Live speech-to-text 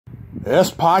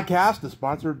This podcast is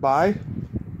sponsored by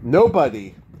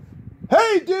nobody.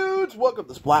 Hey dudes, welcome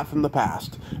to Splat from the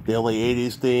Past, daily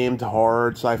 80s themed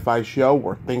horror sci-fi show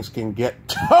where things can get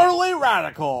totally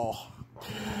radical.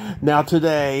 Now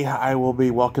today I will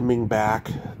be welcoming back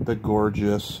the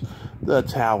gorgeous, the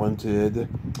talented,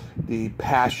 the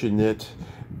passionate.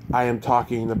 I am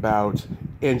talking about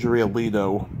Andria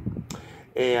Litto.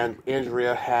 And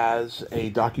Andria has a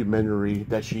documentary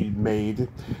that she made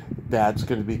that's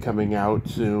going to be coming out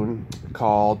soon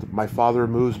called My Father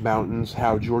Moves Mountains,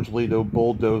 How George Litto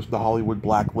Bulldozed the Hollywood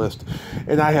Blacklist.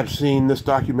 And I have seen this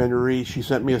documentary. She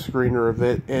sent me a screener of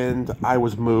it, and I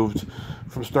was moved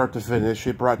from start to finish.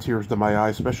 It brought tears to my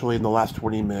eyes, especially in the last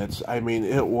 20 minutes. I mean,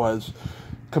 it was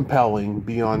compelling,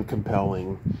 beyond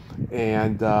compelling.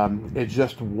 And it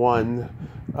just won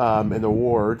an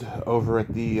award over at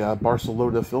the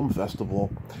Barcelona Film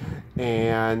Festival,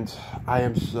 and I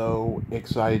am so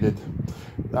excited.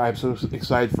 I'm so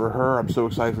excited for her. I'm so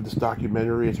excited for this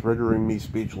documentary. It's rendering me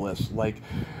speechless. Like,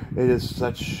 it is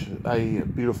such a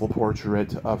beautiful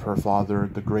portrait of her father,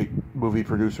 the great movie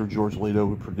producer George Litto,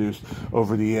 who produced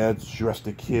Over the Edge, Dressed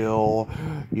to Kill,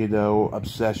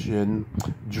 Obsession,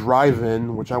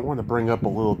 Drive-In, which I want to bring up a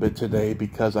little bit today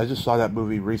because I just saw that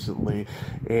movie recently,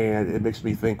 and it makes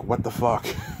me think, what the fuck?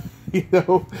 It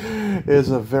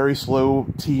is a very slow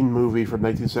teen movie from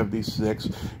 1976.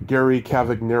 Gary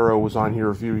Cavagnero was on here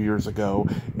a few years ago,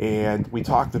 and we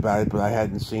talked about it, but I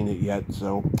hadn't seen it yet,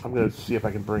 so I'm going to see if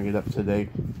I can bring it up today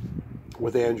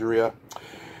with Andria.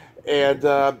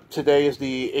 And today is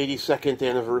the 82nd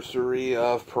anniversary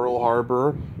of Pearl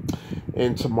Harbor,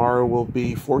 and tomorrow will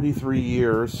be 43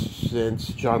 years since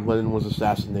John Lennon was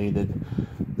assassinated,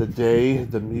 the day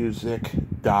the music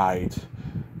died.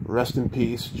 Rest in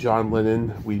peace, John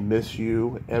Lennon. We miss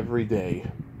you every day.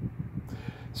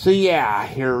 So yeah,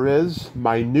 here is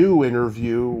my new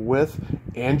interview with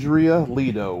Andria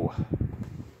Litto.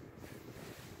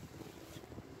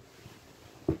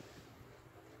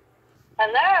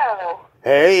 Hello.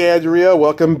 Hey Andria,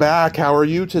 welcome back. How are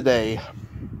you today?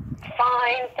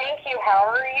 Fine, thank you. How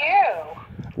are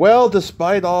you? Well,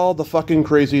 despite all the fucking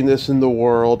craziness in the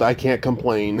world, I can't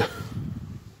complain.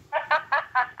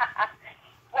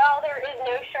 Well, there is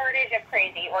no shortage of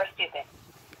crazy or stupid.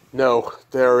 No,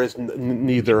 there is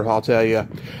neither, I'll tell you.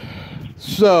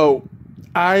 So,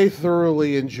 I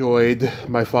thoroughly enjoyed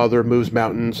My Father Moves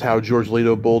Mountains, How George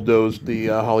Litto Bulldozed the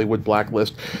Hollywood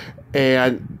Blacklist.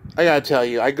 And I gotta tell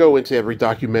you, I go into every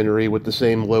documentary with the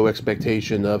same low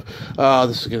expectation of,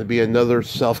 this is going to be another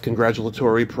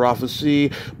self-congratulatory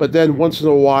prophecy. But then once in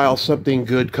a while, something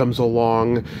good comes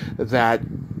along that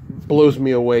blows me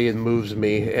away and moves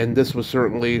me, and this was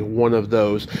certainly one of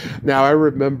those. Now, I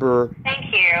remember...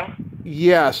 Thank you.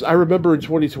 Yes, I remember in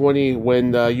 2020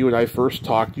 when you and I first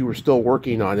talked, you were still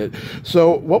working on it.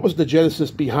 So, what was the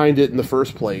genesis behind it in the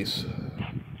first place?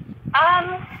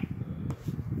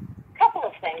 Couple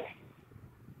of things.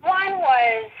 One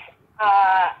was,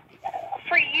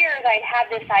 for years I'd had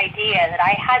this idea that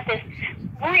I had this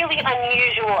really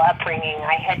unusual upbringing.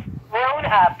 I had grown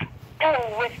up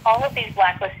with all of these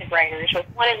blacklisted writers, with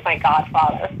one is my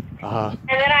godfather. Uh-huh. And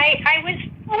then I was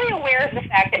fully aware of the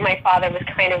fact that my father was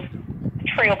kind of a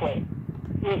trailblazer.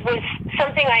 It was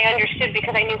something I understood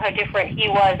because I knew how different he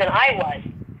was than I was.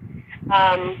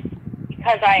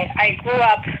 Because I grew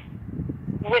up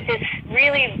with this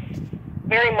really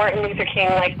very Martin Luther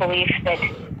King-like belief that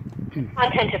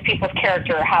content of people's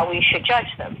character are how we should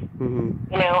judge them. Mm-hmm.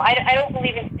 I don't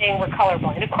believe in saying we're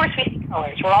colorblind. Of course we see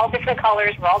colors. We're all different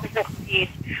colors. We're all different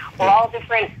creeds. We're all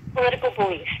different political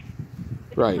beliefs.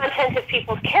 Right. The content of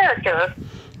people's character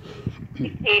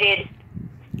dictated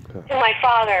to my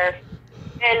father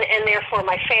and therefore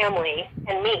my family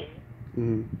and me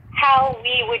how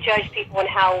we would judge people and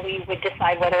how we would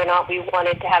decide whether or not we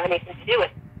wanted to have anything to do with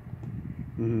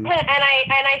them. And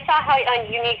I saw how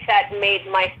unique that made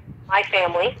my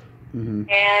family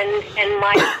and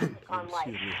my on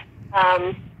life.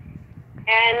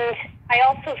 And I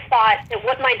also thought that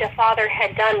what my father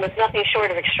had done was nothing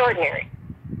short of extraordinary.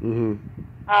 And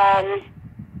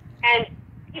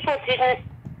people didn't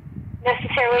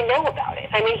necessarily know about it.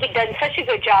 I mean, he'd done such a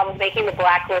good job of making the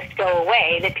blacklist go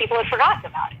away that people had forgotten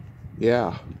about it.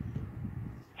 Yeah.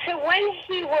 So when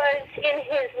he was in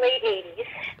his late 80s,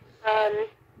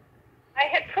 I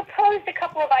had proposed a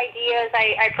couple of ideas.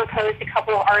 I proposed a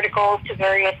couple of articles to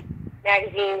various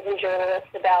magazines and journalists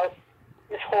about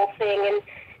this whole thing. And,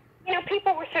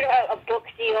 people were sort of a book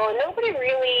deal, and nobody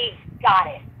really got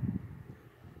it.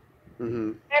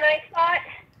 And I thought,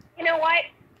 you know what?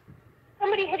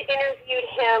 Somebody had interviewed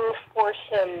him for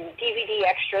some DVD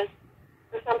extras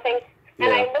or something.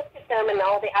 And I looked at them and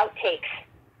all the outtakes.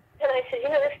 And I said,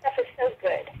 this stuff is so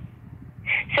good.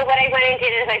 So what I went and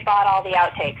did is I bought all the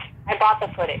outtakes. I bought the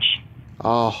footage.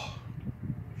 Oh.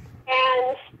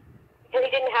 And because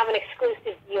he didn't have an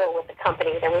exclusive deal with the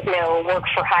company, there was no work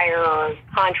for hire or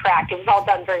contract. It was all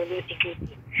done very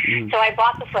loosey-goosey. So I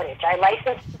bought the footage. I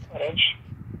licensed the footage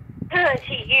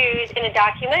to use in a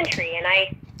documentary. And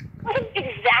I wasn't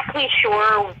exactly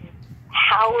sure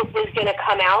how it was going to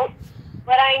come out,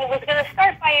 but I was going to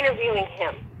start by interviewing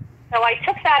him. So I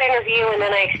took that interview and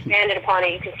then I expanded upon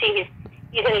it. You can see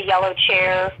he's in a yellow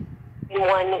chair in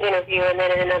one interview, and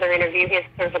then in another interview he has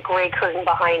sort of a gray curtain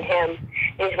behind him,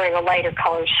 and he's wearing a lighter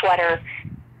colored sweater.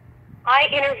 I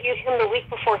interviewed him the week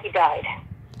before he died.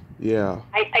 Yeah.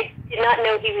 I did not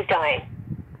know he was dying.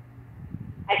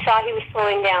 I saw he was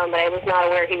slowing down, but I was not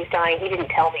aware he was dying. He didn't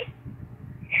tell me.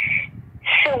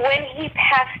 So when he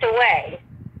passed away,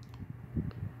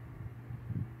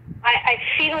 I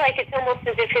feel like it's almost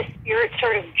as if his spirit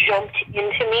sort of jumped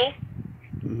into me,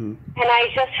 and I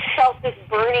just felt this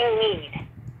burning need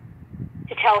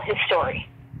to tell his story.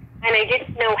 And I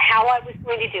didn't know how I was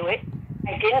going to do it.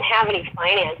 I didn't have any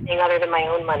financing other than my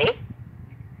own money.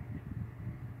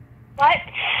 But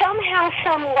somehow,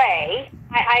 some way,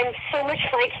 I'm so much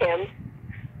like him,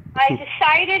 I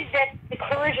decided that the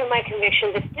courage of my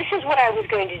conviction that this is what I was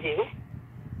going to do.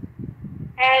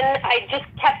 And I just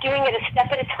kept doing it a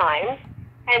step at a time,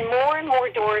 and more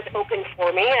doors opened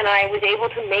for me, and I was able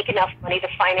to make enough money to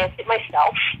finance it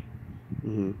myself.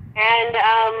 And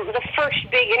the first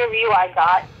big interview I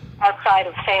got outside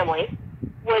of family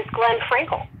was Glenn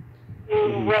Frankel,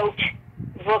 who wrote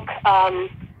a book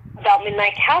about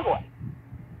Midnight Cowboy.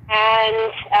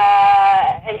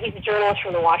 And he's a journalist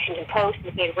from the Washington Post,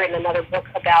 and he had written another book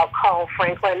about Carl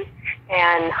Franklin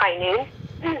and High Noon.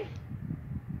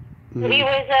 He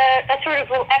was a sort of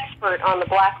little expert on the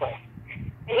blacklist.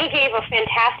 And he gave a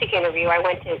fantastic interview. I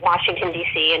went to Washington,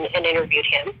 D.C. and interviewed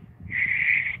him.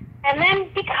 And then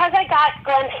because I got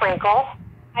Glenn Frankel,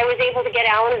 I was able to get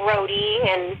Alan Rhodey,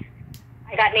 and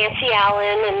I got Nancy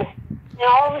Allen, and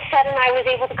all of a sudden I was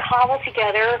able to cobble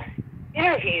together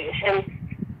interviews. And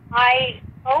I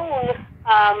own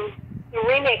the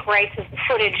remake rights of the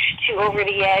footage to Over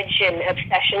the Edge and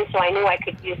Obsession, so I knew I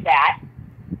could use that.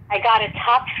 I got a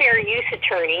top fair use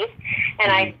attorney, and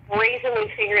I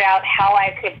brazenly figured out how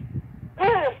I could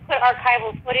put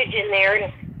archival footage in there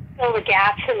to fill the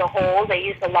gaps and the holes. I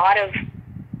used a lot of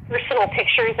personal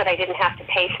pictures that I didn't have to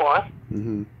pay for.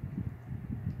 And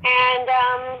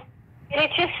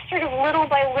it just sort of little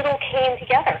by little came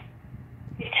together.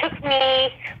 It took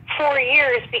me 4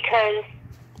 years because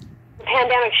the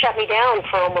pandemic shut me down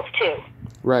for almost 2.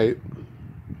 Right.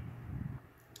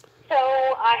 So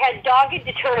I had dogged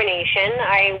determination.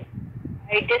 I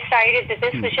decided that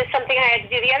this was just something I had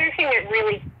to do. The other thing that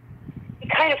really, it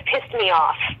kind of pissed me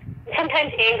off. And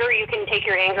sometimes anger, you can take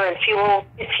your anger and fuels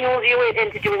you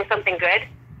into doing something good.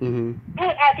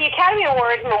 At the Academy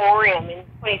Awards Memoriam in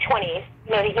 2020,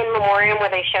 the in memoriam where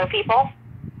they show people,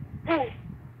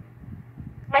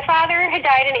 my father had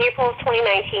died in April of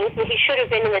 2019, so he should have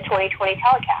been in the 2020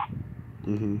 telecast.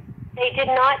 They did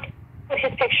not put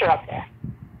his picture up there.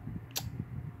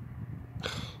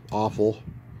 Awful.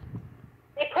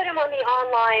 They put him on the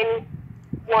online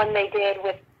one they did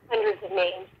with hundreds of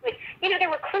names. But, there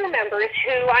were crew members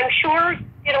who I'm sure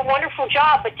did a wonderful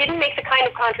job, but didn't make the kind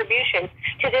of contribution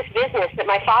to this business that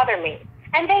my father made.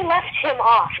 And they left him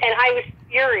off, and I was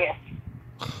furious.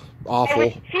 Awful. I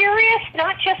was furious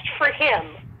not just for him,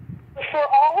 but for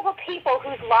all the people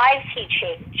whose lives he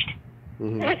changed.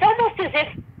 It was almost as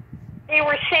if they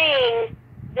were saying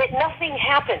that nothing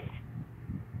happened.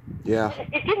 Yeah.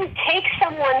 It didn't take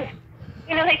someone,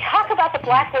 they talk about the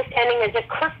blacklist ending as if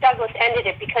Kirk Douglas ended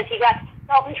it because he got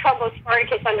Felton Trumbo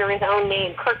Spartacus under his own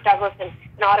name, Kirk Douglas and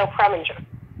Otto Preminger.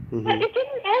 But it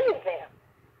didn't end there.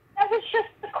 That was just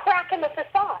the crack in the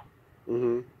facade.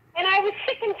 And I was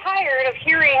sick and tired of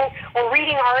hearing or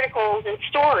reading articles and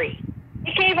stories.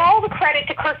 It gave all the credit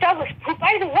to Kirk Douglas, who,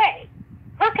 by the way,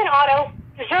 Kirk and Otto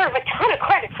deserve a ton of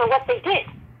credit for what they did.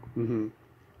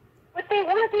 But they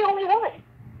weren't the only ones.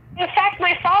 In fact,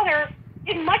 my father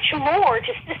did much more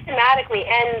to systematically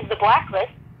end the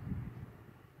blacklist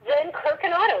than Kirk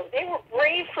and Otto. They were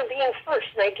brave for being first,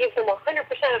 and I give them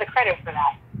 100% of the credit for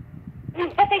that.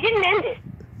 But they didn't end it.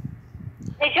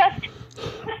 They just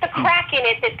put the crack in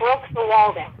it that broke the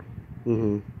wall down.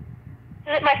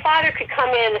 So that my father could come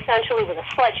in essentially with a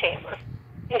sledgehammer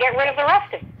and get rid of the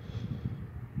rest of it.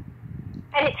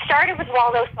 And it started with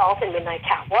Waldo Salt and Midnight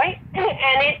Cowboy,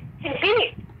 and it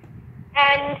continued.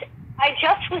 And I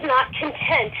just was not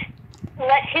content to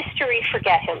let history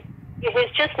forget him. It was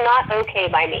just not okay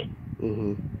by me.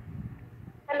 Mm-hmm.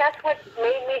 And that's what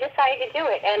made me decide to do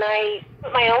it. And I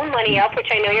put my own money up, which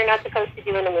I know you're not supposed to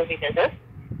do in the movie business.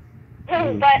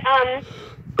 Mm-hmm. But I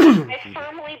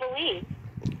firmly believe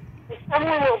that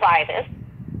someone will buy this,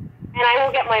 and I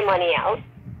will get my money out,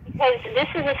 because this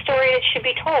is a story that should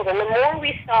be told. And the more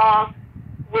we saw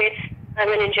with, I'm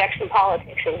going to inject some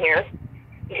politics in here,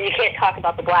 because you can't talk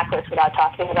about the blacklist without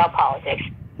talking about politics.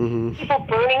 Mm-hmm. People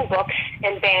burning books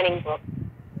and banning books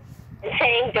and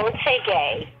saying, don't say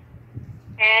gay,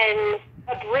 and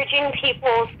abridging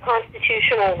people's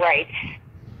constitutional rights.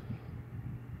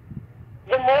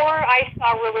 The more I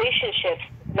saw relationships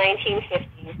in the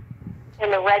 1950s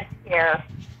and the Red Scare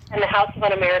and the House of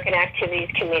Un-American Activities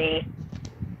Committee,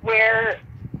 where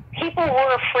people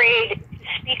were afraid to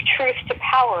speak truth to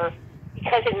power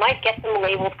because it might get them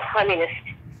labeled communist,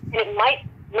 and it might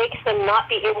make them not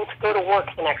be able to go to work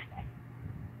the next day.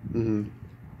 Mm-hmm.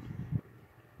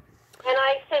 And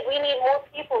I said, we need more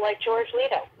people like George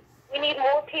Litto. We need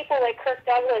more people like Kirk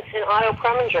Douglas and Otto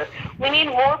Preminger. We need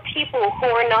more people who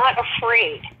are not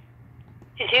afraid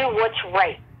to do what's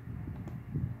right,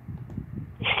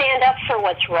 to stand up for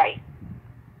what's right.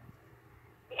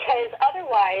 Because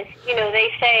otherwise, you know, they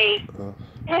say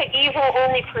evil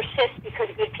only persists because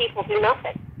good people do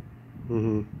nothing.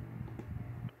 Mm-hmm.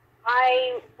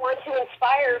 I want to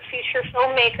inspire future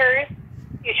filmmakers,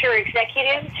 future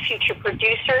executives, future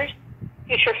producers,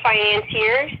 future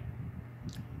financiers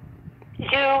to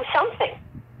do something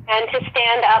and to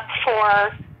stand up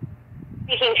for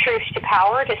speaking truth to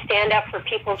power, to stand up for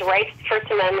people's rights,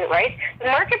 First Amendment rights. The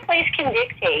marketplace can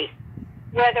dictate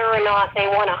whether or not they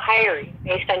want to hire you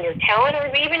based on your talent,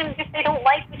 or even if they don't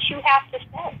like what you have to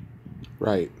say.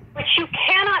 Right. But you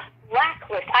cannot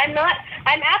blacklist.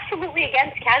 I'm absolutely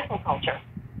against cancel culture.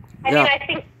 I mean, I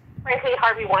think, frankly,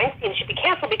 Harvey Weinstein should be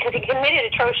canceled because he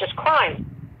committed atrocious crimes.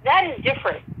 That is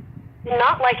different than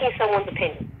not liking someone's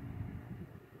opinion.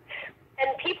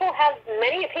 And people have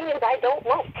many opinions I don't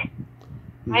like.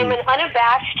 Mm-hmm. I'm an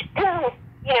unabashed,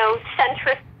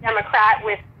 centrist Democrat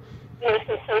with,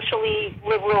 some socially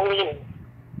liberal leanings.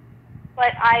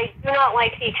 But I do not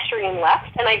like the extreme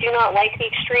left, and I do not like the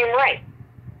extreme right.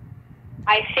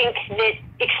 I think that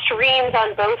extremes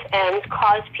on both ends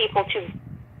cause people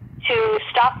to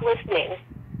stop listening,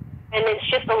 and it's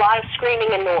just a lot of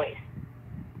screaming and noise.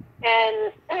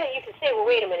 And you can say, well,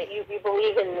 wait a minute, you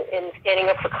believe in standing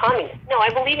up for communists. No, I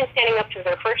believe in standing up to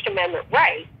their First Amendment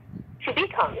right to be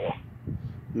communist.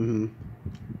 Mm-hmm.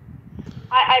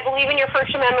 I believe in your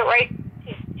First Amendment right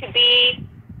to be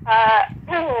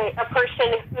a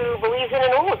person who believes in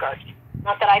an oligarchy.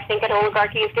 Not that I think an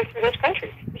oligarchy is good for this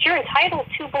country, but you're entitled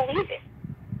to believe it.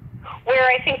 Where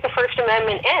I think the First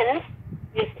Amendment ends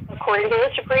is, according to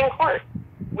the Supreme Court,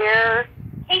 where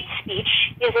hate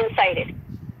speech is incited.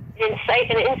 An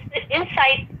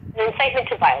incitement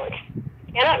to violence.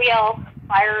 You cannot yell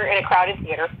fire in a crowded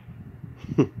theater.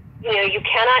 You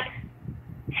cannot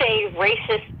say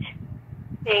racist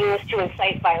things to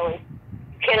incite violence.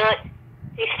 You cannot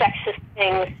say sexist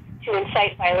things to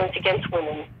incite violence against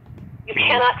women. You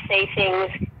cannot say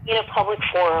things in a public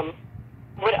forum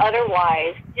would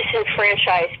otherwise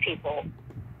disenfranchise people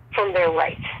from their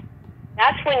rights.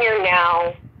 That's when you're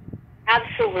now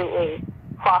absolutely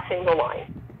crossing the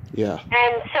line. Yeah.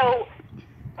 And so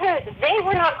they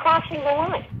were not crossing the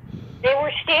line. They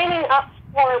were standing up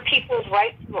for people's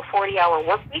right to a 40-hour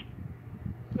work week,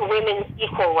 to women's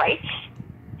equal rights,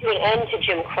 to an end to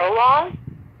Jim Crow laws,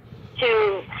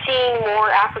 to seeing more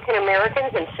African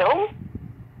Americans in film.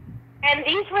 And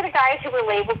these were the guys who were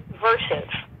labeled subversive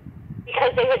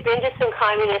because they had been to some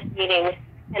communist meetings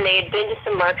and they had been to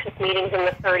some Marxist meetings in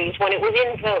the 30s when it was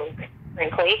in vogue,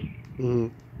 frankly,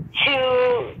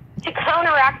 to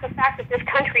counteract the fact that this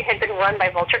country had been run by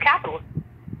vulture capitalism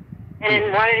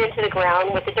and run it into the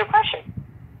ground with the Depression.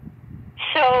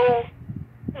 So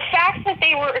the fact that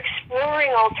they were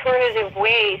exploring alternative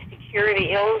ways to cure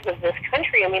the ills of this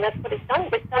country, I mean, that's what it's done.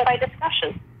 It's done by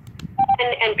discussion.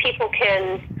 And people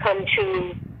can come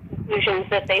to conclusions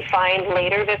that they find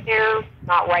later that they're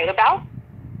not right about.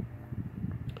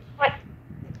 But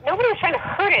nobody was trying to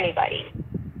hurt anybody.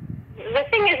 The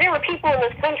thing is, there were people in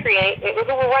this country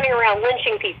who were running around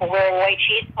lynching people wearing white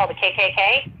sheets called the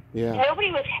KKK. Yeah.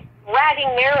 Nobody was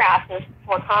dragging their asses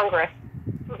before Congress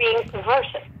for being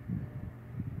subversive.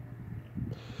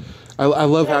 I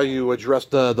love how you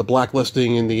addressed the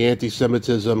blacklisting and the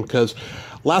anti-Semitism, because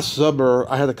Last summer,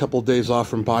 I had a couple of days off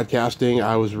from podcasting.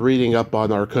 I was reading up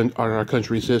on our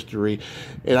country's history,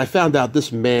 and I found out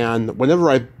this man, whenever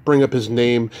I bring up his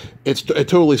name, it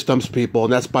totally stumps people,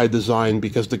 and that's by design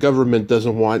because the government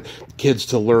doesn't want kids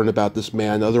to learn about this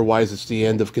man. Otherwise, it's the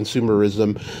end of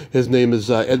consumerism. His name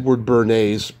is Edward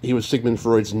Bernays. He was Sigmund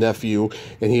Freud's nephew,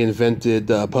 and he invented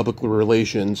public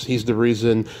relations. He's the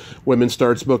reason women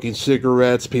started smoking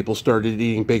cigarettes, people started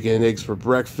eating bacon and eggs for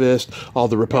breakfast, all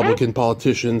the Republican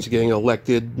politicians getting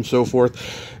elected, and so forth.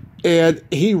 And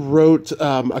he wrote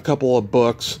a couple of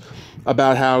books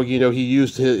about how he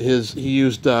used his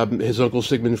uncle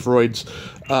Sigmund Freud's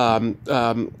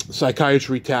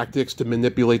psychiatry tactics to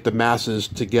manipulate the masses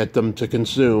to get them to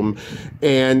consume.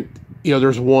 And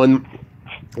there's one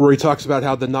where he talks about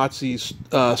how the Nazis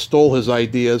stole his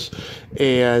ideas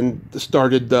and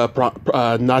started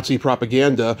Nazi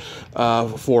propaganda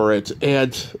for it.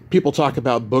 And people talk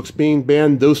about books being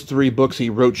banned. Those 3 books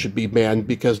he wrote should be banned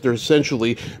because they're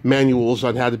essentially manuals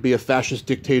on how to be a fascist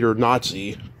dictator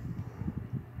Nazi.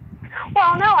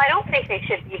 Well, no, I don't think they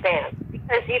should be banned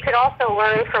because you could also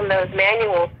learn from those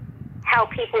manuals how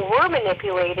people were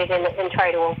manipulated and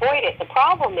try to avoid it. The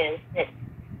problem is that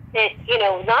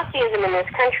Nazism in this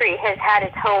country has had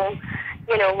its home,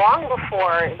 long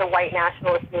before the white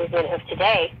nationalist movement of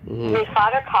today. Mm-hmm. I mean,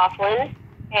 Father Coughlin,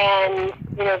 and,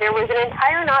 there was an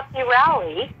entire Nazi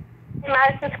rally in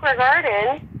Madison Square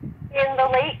Garden in the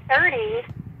late 30s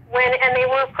and they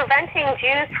were preventing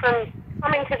Jews from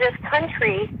coming to this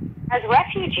country as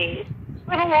refugees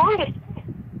for the longest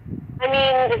time. I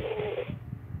mean,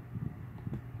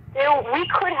 we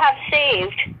could have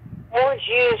saved more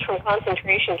Jews from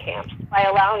concentration camps by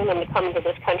allowing them to come to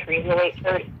this country in the late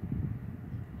 30s.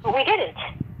 But we didn't.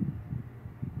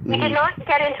 We did not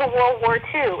get into World War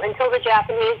II until the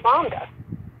Japanese bombed us.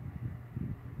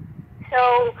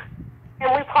 So,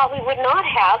 and we probably would not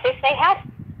have if they had.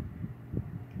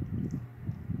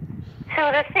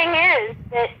 So the thing is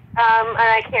that, and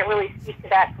I can't really speak to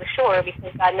that for sure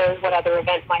because God knows what other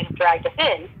event might have dragged us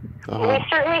in. Uh-huh. We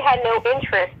certainly had no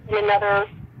interest in another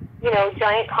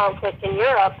giant conflict in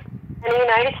Europe, and the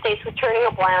United States was turning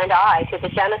a blind eye to the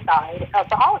genocide of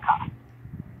the Holocaust.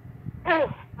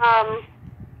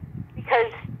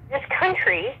 Because this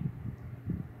country,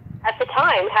 at the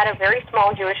time, had a very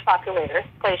small Jewish population,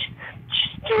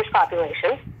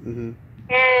 Mm-hmm.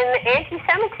 and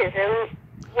anti-Semitism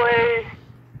was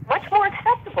much more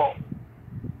acceptable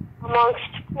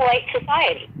amongst polite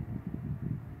society.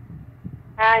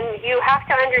 And you have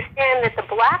to understand that the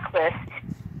blacklist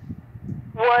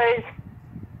was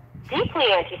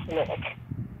deeply anti-Semitic.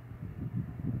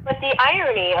 But the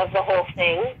irony of the whole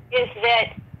thing is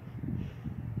that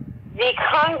the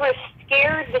Congress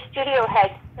scared the studio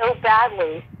heads so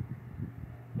badly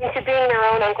into being their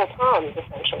own Uncle Toms,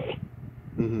 essentially.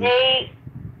 Mm-hmm.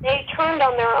 They turned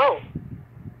on their own.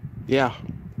 Yeah.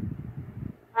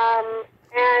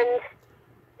 And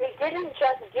they didn't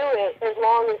just do it as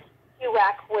long as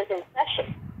HUAC was in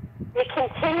session. They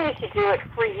continued to do it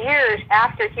for years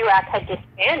after HUAC had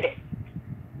disbanded.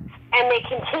 And they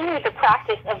continued the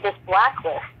practice of this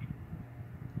blacklist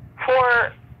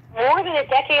for more than a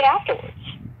decade afterwards.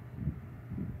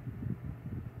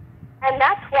 And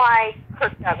that's why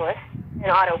Kirk Douglas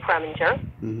and Otto Preminger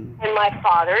and my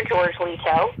father, George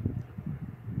Litto,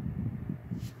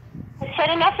 said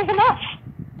enough is enough.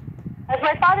 As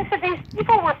my father said, these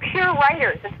people were pure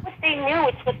writers. It's what they knew.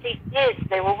 It's what they did.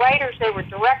 They were writers. They were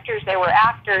directors. They were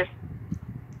actors.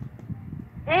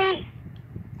 They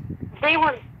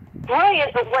were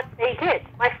brilliant at what they did.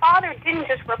 My father didn't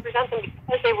just represent them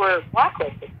because they were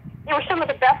blacklisted. They were some of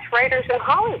the best writers in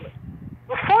Hollywood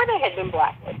before they had been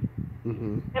blacklisted.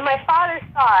 Mm-hmm. And my father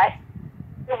thought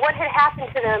that what had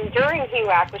happened to them during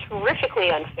HUAC was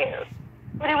horrifically unfair.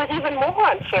 But it was even more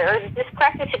unfair that this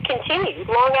practice had continued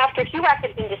long after HUAC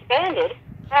had been disbanded.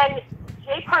 And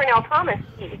J. Parnell Thomas,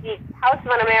 the House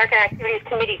of Un-American Activities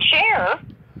Committee chair,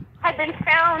 had been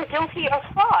found guilty of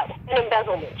fraud and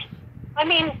embezzlement. I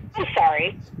mean, I'm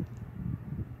sorry.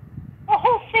 The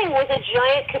whole thing was a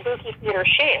giant kabuki theater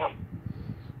sham.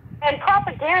 And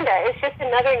propaganda is just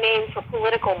another name for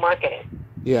political marketing.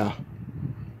 Yeah.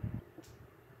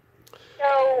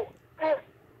 So,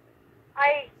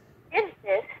 I did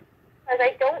this because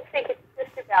I don't think it's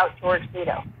just about George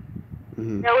Litto.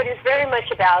 Mm-hmm. No, it is very much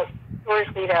about George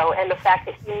Litto and the fact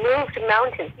that he moved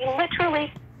mountains. He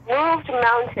literally moved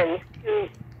mountains to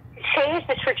change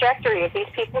the trajectory of these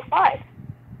people's lives.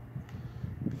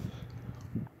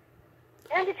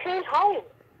 And to change Hollywood.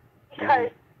 Because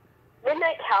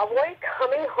Midnight Cowboy,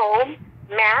 Coming Home,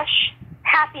 MASH,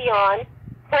 Papillon,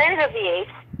 Planet of the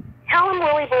Apes, Tell 'Em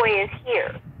Willie Boy is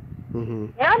Here.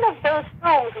 None of those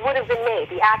films would have been made.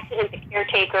 The Accident, The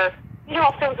Caretaker, these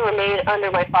all films were made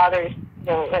under my father's,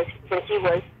 as he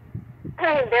was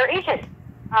their agent.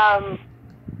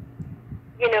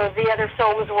 The other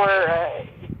films were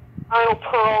Arnold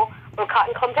Pearl or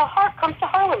Cotton Comes to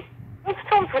Harlem. Those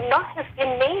films would not have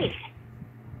been made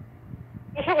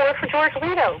if it weren't for George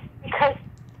Litto, because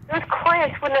those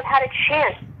clients wouldn't have had a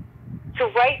chance to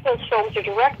write those films or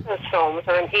direct those films,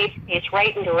 or in Abe's case,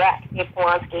 write and direct, Abe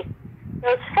Polanski,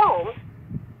 those films,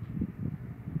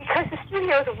 because the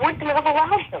studios wouldn't have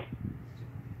allowed them.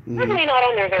 Certainly not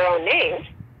under their own names.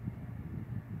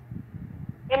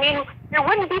 I mean, there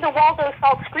wouldn't be the Waldo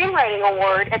Salt Screenwriting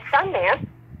Award at Sundance,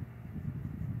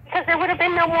 because there would have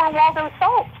been no more Waldo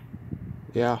Salt.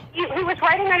 Yeah. He was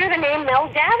writing under the name Mel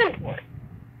Davenport.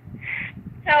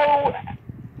 So,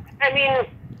 I mean,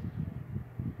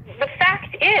 the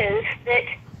fact is that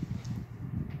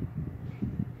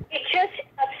it just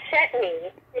upset me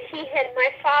that he had my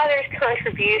father's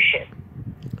contribution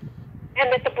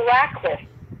and that the blacklist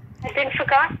had been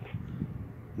forgotten.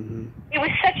 It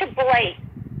was such a blight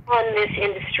on this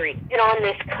industry and on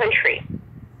this country.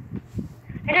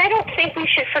 And I don't think we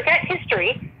should forget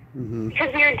history,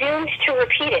 because we are doomed to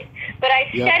repeat it. But I've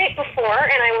said it before,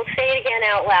 and I will say it again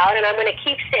out loud, and I'm going to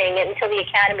keep saying it until the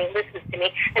Academy listens to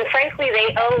me. And frankly,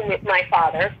 they owe my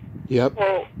father,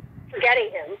 for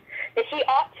forgetting him, that he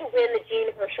ought to win the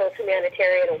Jean Hersholt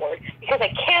Humanitarian Award, because I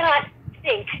cannot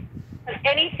think of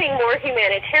anything more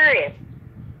humanitarian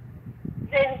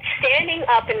than standing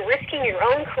up and risking your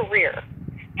own career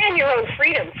and your own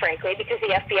freedom, frankly, because the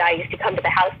FBI used to come to the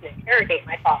house and interrogate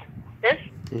my father's office,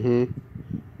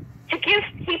 to give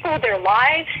people their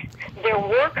lives, their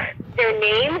work, their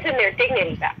names, and their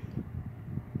dignity back.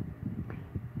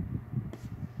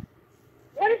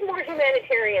 What is more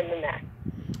humanitarian than that?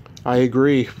 I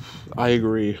agree. And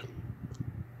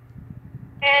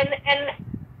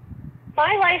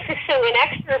my life is so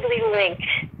inexorably linked,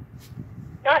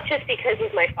 not just because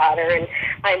he's my father and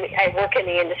I work in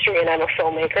the industry and I'm a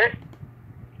filmmaker,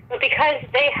 but because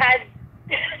they had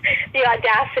the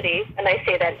audacity, and I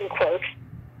say that in quotes,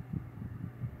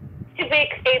 to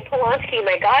make Abe Polanski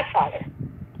my godfather,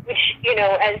 which,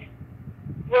 as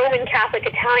Roman Catholic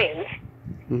Italians,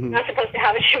 not supposed to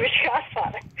have a Jewish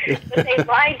godfather, but they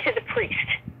lied to the priest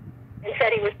and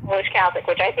said he was Polish Catholic,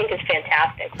 which I think is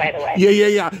fantastic, by the way.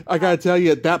 Yeah. I gotta tell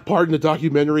you, that part in the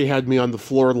documentary had me on the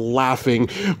floor laughing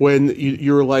when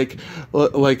you were like,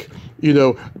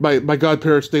 my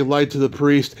godparents, they lied to the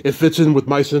priest. It fits in with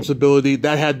my sensibility.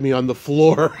 That had me on the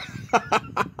floor.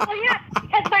 Well, yeah,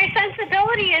 because my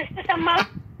sensibility is that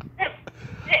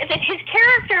that his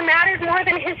character mattered more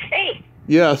than his faith.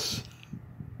 Yes.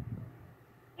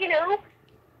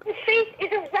 His faith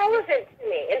is irrelevant to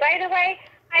me. And by the way,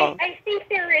 I think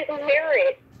there is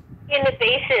merit in the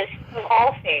basis of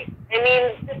all faith. I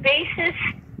mean, the basis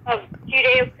of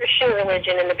Judeo-Christian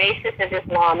religion and the basis of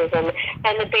Islamism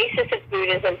and the basis of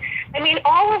Buddhism, I mean,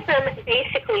 all of them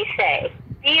basically say,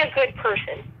 be a good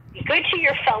person. Be good to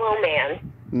your fellow man.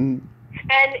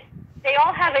 And they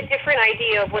all have a different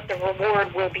idea of what the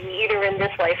reward will be, either in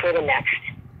this life or the next.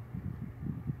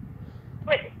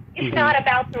 But it's not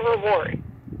about the reward.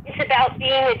 It's about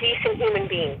being a decent human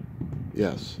being.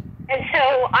 Yes. And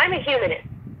so I'm a humanist.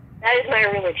 That is my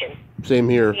religion. Same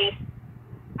here.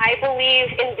 I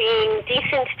believe in being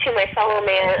decent to my fellow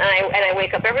man, and I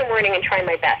wake up every morning and try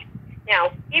my best.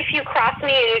 Now, if you cross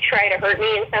me and you try to hurt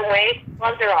me in some way,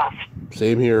 gloves are off.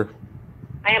 Same here.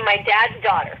 I am my dad's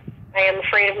daughter. I am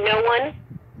afraid of no one.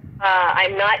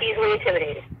 I'm not easily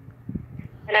intimidated.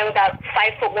 And I'm about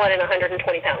 5'1" and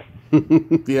 120 pounds.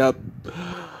 Yep.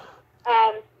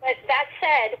 But that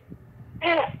said,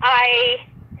 I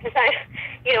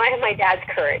have my dad's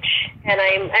courage, and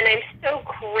I'm so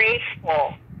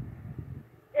grateful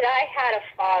that I had a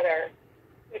father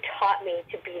who taught me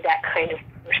to be that kind of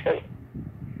person.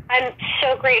 I'm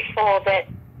so grateful that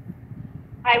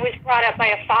I was brought up by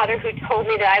a father who told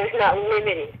me that I was not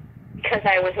limited because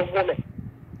I was a woman.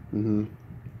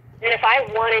 That if I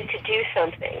wanted to do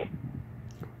something,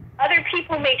 other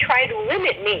people may try to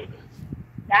limit me.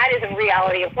 That is a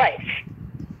reality of life.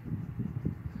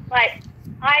 But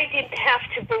I didn't have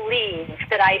to believe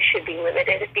that I should be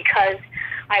limited because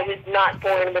I was not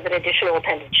born with an additional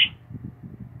appendage.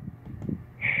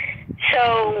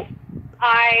 So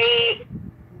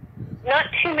not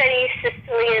too many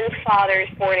Sicilian fathers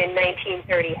born in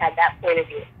 1930 had that point of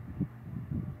view.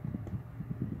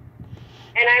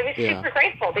 And I was super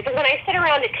grateful, because when I sit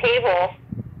around a table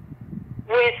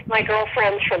with my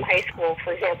girlfriends from high school,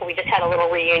 for example, we just had a little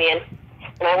reunion,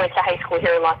 and I went to high school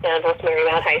here in Los Angeles,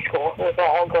 Marymount High School. It was an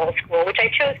all-girls school, which I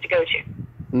chose to go to.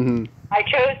 Mm-hmm. I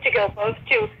chose to go both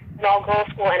to an all-girls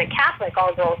school and a Catholic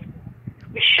all-girls school,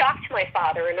 which shocked my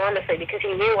father enormously because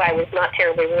he knew I was not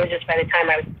terribly religious by the time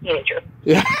I was a teenager.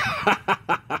 Yeah.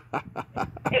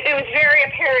 It was very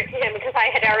apparent to him because I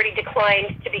had already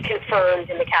declined to be confirmed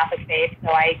in the Catholic faith, so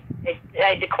I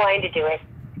declined to do it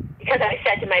because I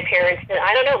said to my parents that,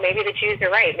 I don't know, maybe the Jews are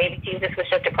right. Maybe Jesus was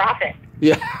just a prophet.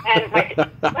 Yeah. And my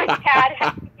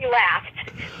dad, he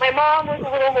laughed. My mom was a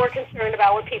little more concerned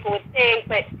about what people would think,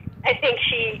 but I think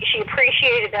she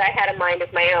appreciated that I had a mind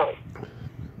of my own,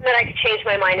 that I could change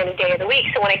my mind any day of the week.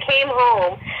 So when I came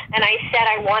home and I said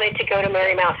I wanted to go to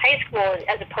Marymount High School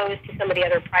as opposed to some of the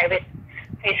other private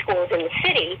high schools in the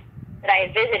city that I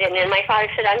had visited, and my father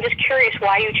said, I'm just curious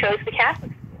why you chose the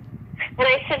Catholic school. And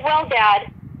I said, well,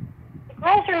 Dad, the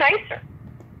girls are nicer.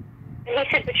 And he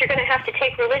said, but you're going to have to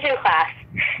take religion class.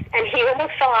 And he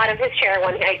almost fell out of his chair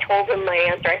when I told him my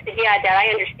answer. I said, yeah, Dad, I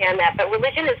understand that, but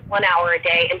religion is 1 hour a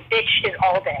day, and bitch is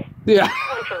all day. Yeah.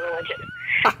 I'm going for religion.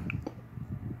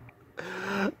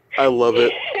 I love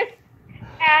it.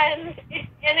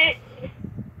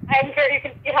 You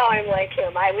can see how I'm like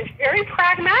him. I was very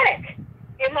pragmatic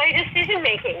in my decision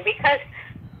making because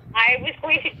I was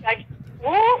going to judge the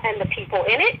school and the people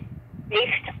in it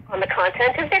based on the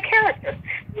content of their character,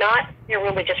 not their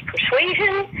religious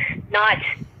persuasion, not,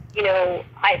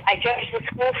 I judged the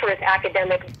school for its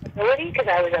academic ability because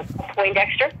I was a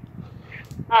Poindexter.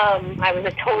 I was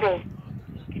a total,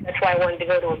 that's why I wanted to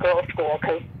go to a girls' school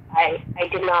because I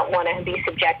did not want to be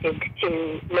subjected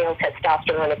to male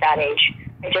testosterone at that age.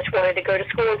 I just wanted to go to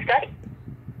school and study.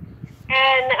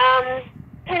 And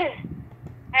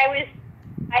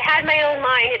I had my own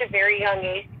mind at a very young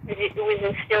age because it was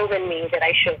instilled in me that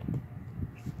I should.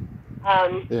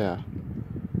 Yeah.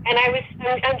 And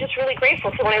I'm just really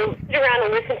grateful. So when I sit around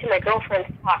and listen to my girlfriends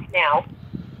talk now,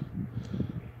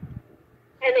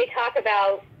 and they talk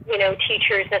about,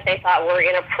 teachers that they thought were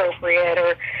inappropriate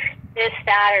or this,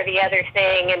 that, or the other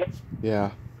thing, and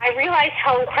yeah, I realized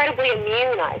how incredibly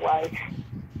immune I was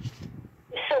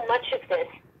to so much of this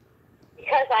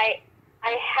because I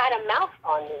had a mouth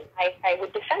on me. I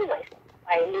would defend myself.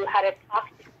 I knew how to talk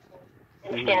to people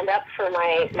and stand up for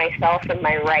myself and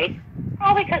my rights.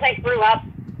 Probably because I grew up,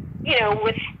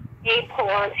 with Abe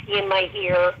Polonsky in my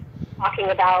ear talking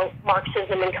about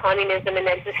Marxism and communism and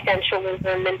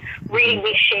existentialism and reading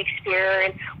me Shakespeare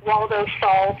and Waldo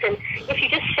Salt. And if you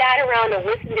just sat around and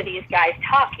listened to these guys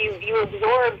talk, you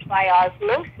absorbed by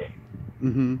osmosis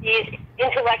these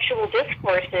intellectual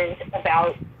discourses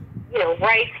about,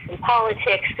 rights and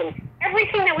politics and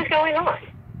everything that was going on.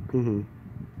 Mm-hmm.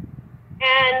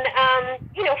 And,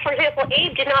 for example,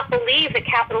 Abe did not believe that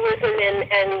capitalism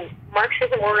and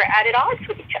Marxism were at odds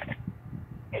with each other.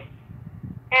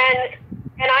 And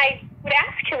I would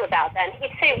ask him about that, and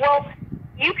he'd say, well,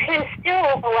 you can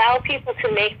still allow people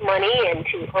to make money and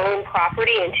to own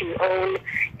property and to own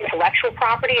intellectual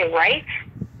property and rights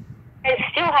and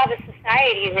still have a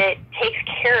society that takes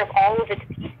care of all of its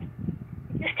people.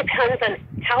 It just depends on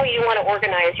how you want to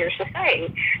organize your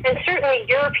society. And certainly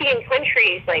European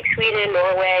countries like Sweden,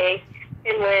 Norway,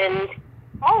 Finland,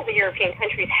 all of the European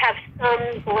countries have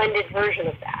some blended version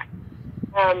of that.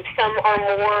 Some are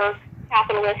more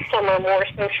capitalist, some are more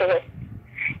socialist,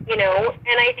 and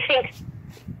I think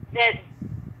that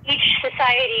each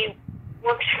society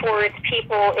works for its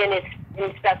people in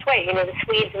its best way. The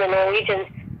Swedes and the Norwegians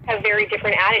have very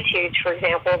different attitudes, for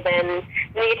example, than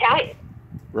the Italians.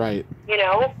 Right.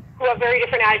 Who have very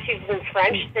different attitudes than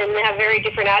French, and have very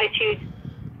different attitudes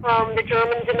from the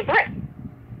Germans and the Brits,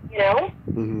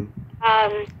 Mm-hmm.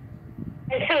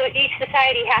 And so each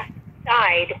society has to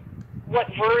decide what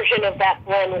version of that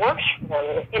blend works for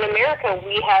them. In America,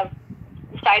 we have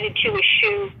decided to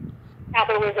eschew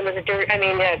communism as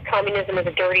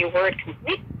a dirty word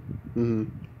completely. Mm-hmm.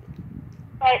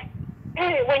 But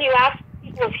when you ask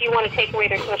people if you want to take away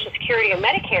their Social Security or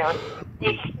Medicare,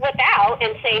 they flip out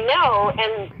and say no,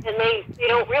 and they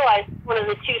don't realize one of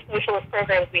the two socialist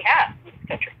programs we have in this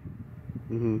country.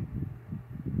 Mm-hmm.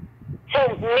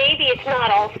 So maybe it's not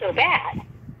all so bad,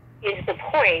 is the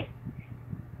point.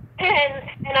 And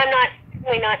I'm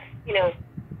really not,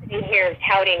 sitting here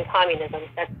touting communism.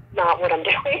 That's not what I'm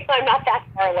doing. I'm not that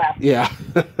far left. Yeah.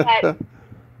 But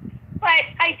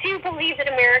I do believe that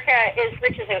America, as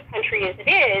rich as a country as it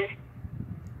is,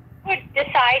 would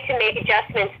decide to make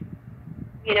adjustments,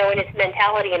 in its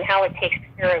mentality and how it takes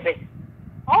care of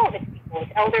all of its people.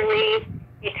 Its elderly,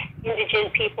 its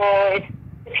indigent people, it's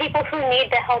the people who need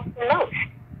the help the most.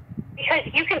 Because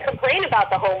you can complain about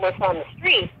the homeless on the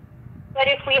street, but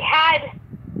if you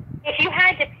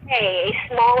had to pay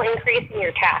a small increase in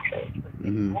your taxes, for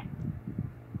example,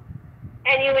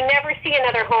 and you would never see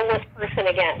another homeless person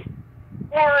again.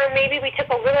 Or maybe we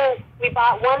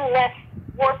bought one less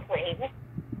warplane,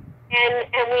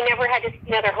 and we never had to see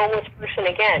another homeless person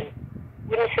again.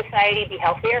 Wouldn't society be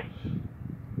healthier?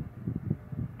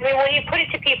 I mean, when you put it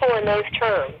to people in those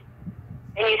terms,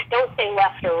 and you don't say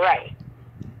left or right,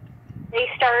 they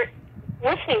start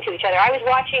listening to each other. I was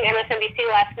watching MSNBC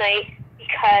last night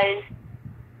because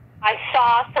I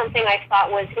saw something I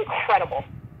thought was incredible.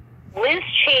 Liz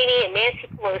Cheney and Nancy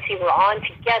Pelosi were on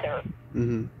together,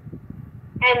 Mm-hmm.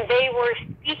 and they were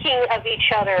speaking of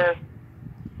each other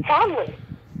fondly,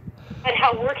 and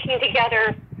how working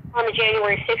together on the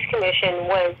January 6th Commission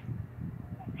was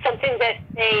something that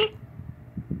they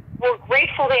were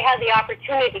grateful they had the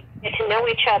opportunity to get to know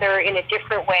each other in a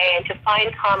different way and to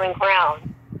find common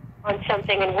ground on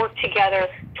something and work together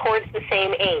towards the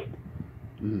same aim.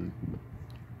 Mm-hmm.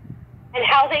 And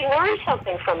how they learned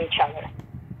something from each other.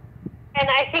 And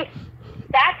I think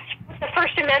that's what the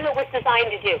First Amendment was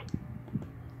designed to do.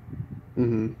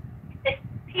 Mm-hmm. That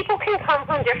people can come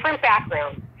from different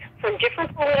backgrounds, from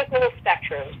different political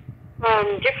spectrums,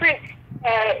 from different,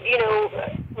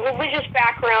 religious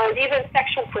backgrounds, even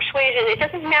sexual persuasion. It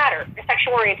doesn't matter.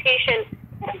 Sexual orientation,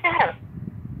 it doesn't matter.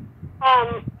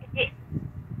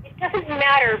 It doesn't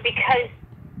matter because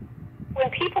when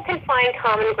people can find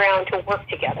common ground to work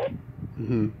together,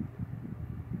 Mm-hmm.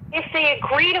 if they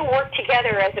agree to work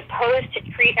together as opposed to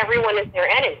treat everyone as their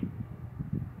enemy,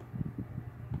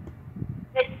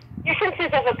 the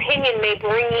differences of opinion may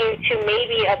bring you to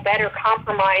maybe a better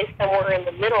compromise somewhere in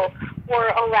the middle, or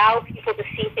allow people to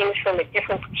see things from a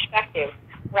different perspective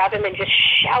rather than just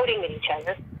shouting at each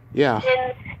other. Yeah.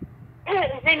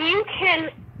 Then you can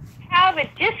have a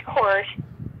discourse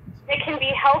that can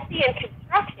be healthy and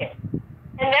constructive.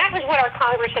 And that was what our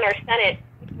Congress and our Senate,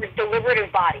 were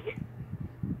deliberative bodies,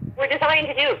 were designed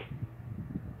to do.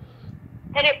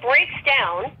 And it breaks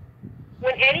down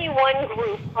when any one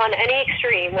group on any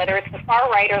extreme, whether it's the far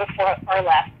right or the far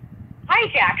left,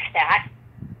 hijacks that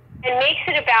and makes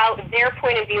it about their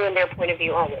point of view and their point of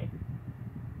view only.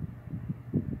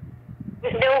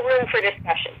 There's no room for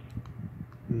discussion.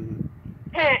 Mm-hmm.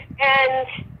 And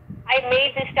I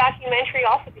made this documentary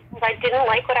also because I didn't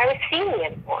like what I was seeing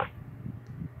anymore.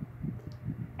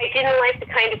 I didn't like the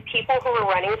kind of people who were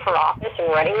running for office and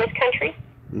running this country.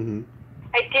 Mm-hmm.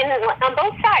 I didn't, on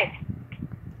both sides.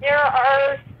 There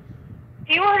are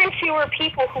fewer and fewer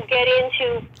people who get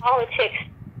into politics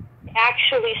to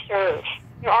actually serve.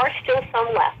 There are still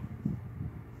some left.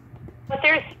 But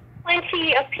there's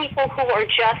plenty of people who are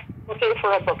just looking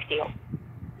for a book deal.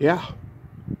 Yeah.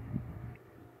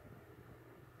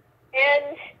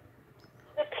 And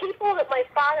the people that my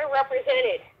father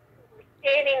represented, who were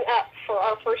standing up for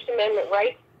our First Amendment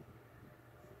rights,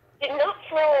 did not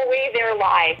throw away their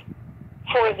lives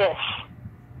for this.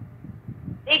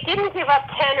 They didn't give up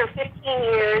 10 or 15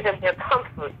 years of their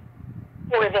comfort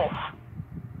for this.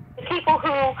 The people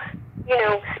who,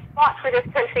 fought for this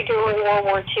country during World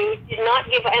War II did not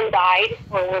give and died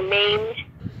or remained,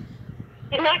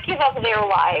 did not give up their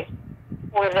lives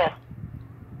for this.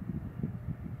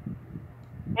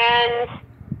 And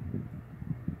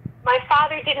my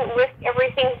father didn't risk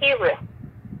everything he risked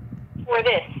for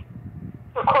this.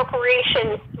 For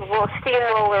corporations to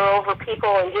steamroller over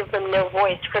people and give them no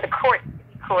voice, for the courts to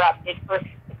be corrupted, for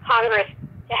the Congress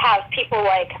to have people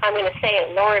like, I'm going to say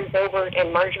it, Lauren Boebert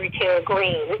and Marjorie Taylor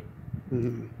Greene,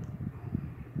 Mm-hmm.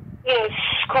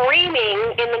 Screaming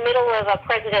in the middle of a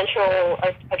presidential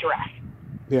address.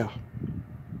 Yeah.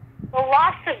 The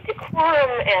loss of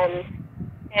decorum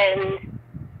and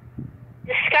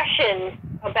discussion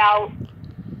about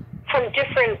from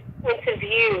different points of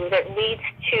view that leads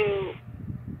to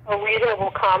a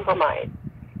reasonable compromise.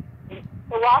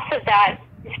 The loss of that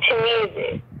is, to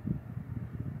me,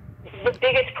 the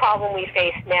biggest problem we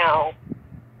face now.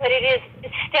 But it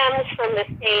stems from the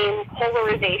same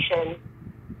polarization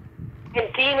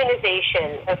and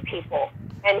demonization of people.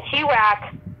 And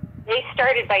HUAC, they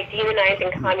started by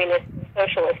demonizing communists and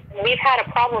socialists. And we've had a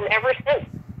problem ever since.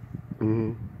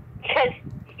 Mm-hmm. Because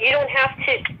you don't have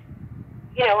to,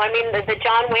 the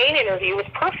John Wayne interview was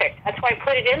perfect. That's why I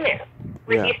put it in there.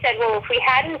 Where he said, well, if we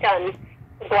hadn't done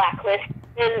the blacklist,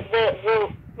 then the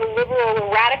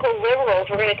radical liberals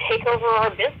were going to take over our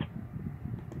business.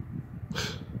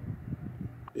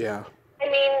 Yeah.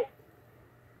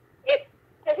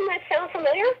 Doesn't that sound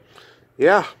familiar?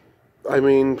 Yeah. I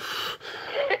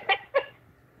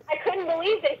couldn't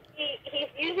believe that he's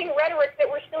using rhetoric that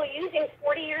we're still using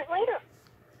 40 years later.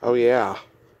 Oh, yeah.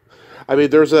 I mean,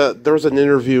 there was an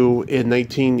interview in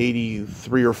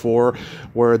 1983 or 4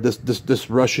 where this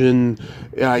Russian,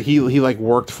 he like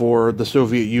worked for the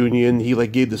Soviet Union. He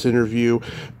like gave this interview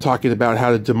talking about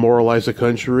how to demoralize a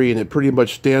country, and it pretty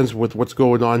much stands with what's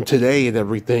going on today and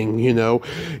everything. You know,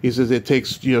 he says it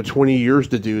takes 20 years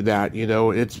to do that. You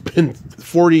know, it's been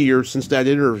 40 years since that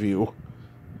interview.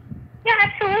 Yeah,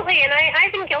 absolutely, and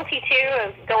I've been guilty too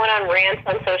of going on rants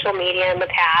on social media in the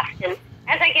past, and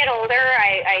as I get older,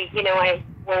 I've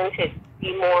learned to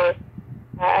be more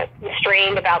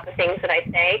constrained about the things that I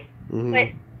say. Mm-hmm.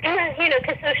 But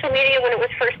because social media, when it was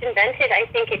first invented, I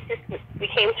think it just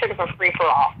became sort of a free for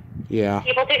all. Yeah.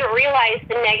 People didn't realize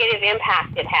the negative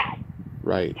impact it had.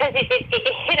 Right. Because it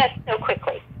hit us so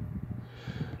quickly.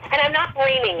 And I'm not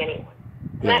blaming anyone.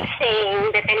 I'm not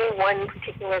saying that any one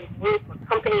particular group or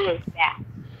company is bad.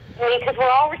 I mean, because we're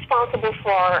all responsible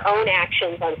for our own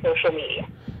actions on social media.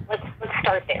 Let's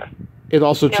start there. It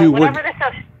also too whatever the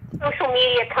social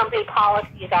media company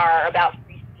policies are about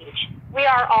free speech, we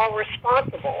are all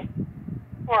responsible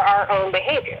for our own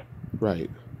behavior. Right.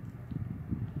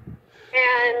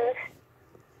 And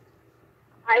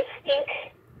I think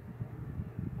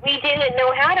we didn't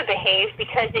know how to behave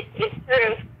because it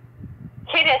sort of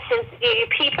hit us as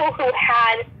people who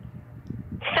had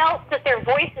felt that their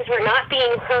voices were not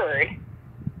being heard,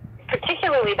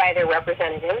 particularly by their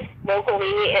representatives,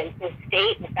 locally and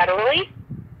state and federally,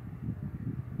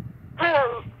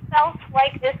 felt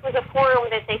like this was a forum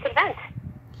that they could vent.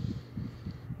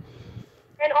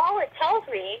 And all it tells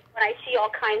me when I see all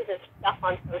kinds of stuff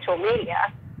on social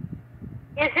media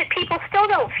is that people still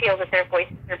don't feel that their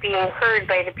voices are being heard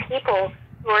by the people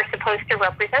who are supposed to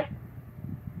represent them.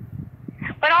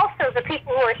 But also the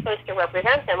people who are supposed to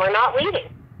represent them are not leading.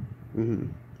 Mm-hmm.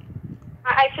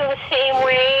 I feel the same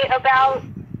way about,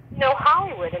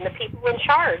 Hollywood and the people in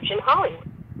charge in Hollywood.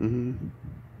 Mm-hmm.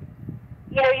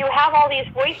 You have all these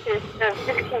voices of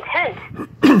discontent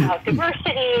about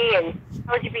diversity and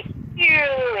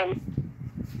LGBTQ,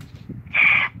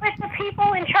 but the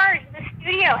people in charge, the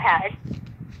studio heads,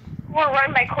 who are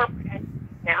run by corporate entities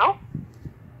now.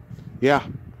 Yeah,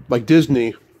 like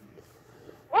Disney.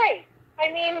 Right.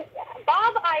 I mean,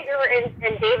 Bob Iger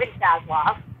and David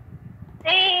Zaslav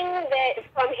saying that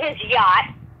from his yacht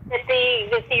that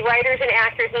the writers and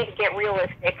actors need to get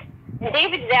realistic. And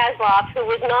David Zaslav, who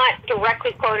was not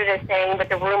directly quoted as saying, but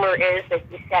the rumor is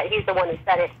that he's the one who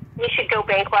said it, they should go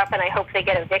bankrupt and I hope they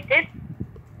get evicted.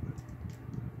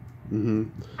 Mm-hmm.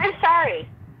 I'm sorry,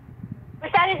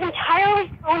 but that is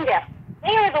entirely tone deaf.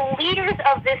 They are the leaders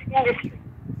of this industry,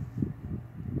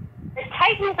 the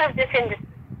titans of this industry.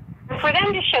 And for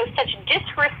them to show such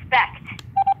disrespect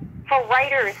for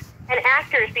writers and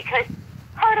actors, because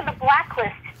part of the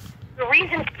blacklist, the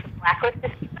reason for the blacklist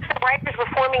is because the writers were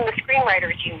forming the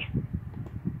Screenwriters Union.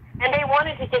 And they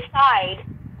wanted to decide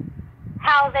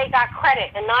how they got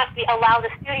credit and not allow the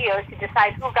studios to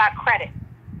decide who got credit.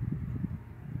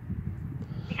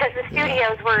 Because the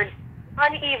studios were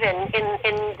uneven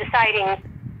in deciding,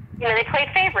 they played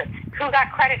favorites. Who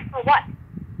got credit for what?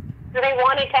 So they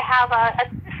wanted to have a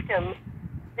system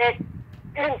that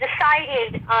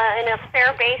decided on a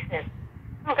fair basis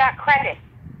who got credit,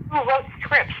 who wrote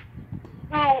scripts,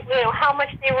 how much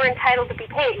they were entitled to be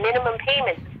paid, minimum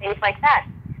payments, and things like that,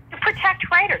 to protect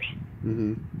writers.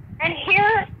 Mm-hmm. And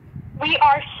here we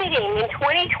are sitting in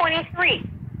 2023,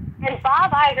 and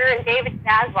Bob Iger and David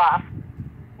Zaslav,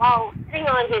 while sitting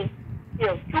on his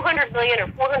 $200 million or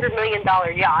 $400 million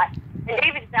yacht, and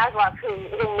David Zaslav,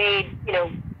 who made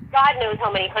God knows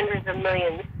how many hundreds of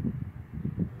millions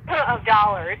of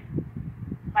dollars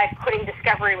by putting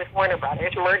Discovery with Warner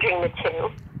Brothers, merging the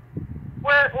two.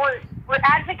 We're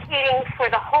advocating for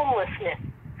the homelessness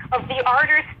of the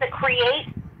artists that create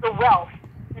the wealth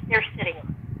that they're sitting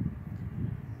on.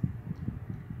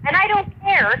 And I don't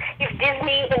care if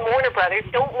Disney and Warner Brothers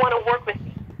don't want to work with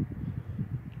me.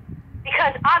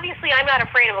 Because obviously I'm not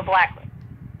afraid of a blacklist.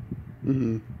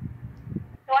 Mm-hmm.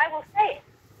 So I will say it.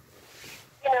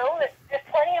 There's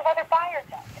plenty of other buyers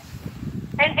out there.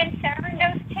 And Saturn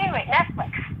knows too at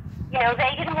Netflix.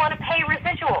 They didn't want to pay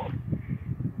residuals.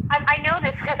 I know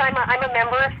this because I'm a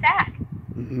member of SAG.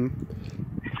 Mm-hmm.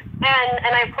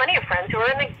 And I have plenty of friends who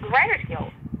are in the Writers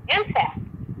Guild and SAG.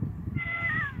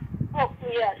 Oh,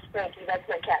 yes, Frankie. That's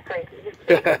my cat, Frankie.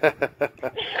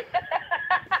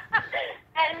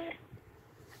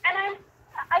 And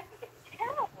I think it's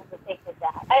terrible that they did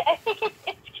that. I think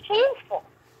it's shameful.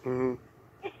 Mm-hmm.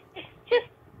 It's just,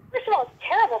 first of all, it's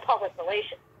terrible public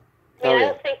relations. I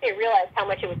don't think they realized how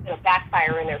much it was going to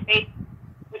backfire in their face,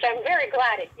 which I'm very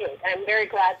glad it did. I'm very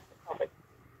glad the public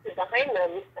stood behind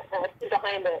them, stood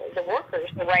behind the workers,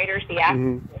 the writers, the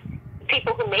actors,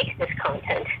 people who make this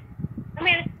content. I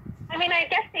mean, I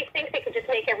guess they think they could just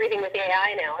make everything with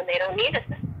AI now, and they don't need us.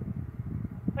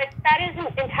 But that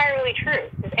isn't entirely true,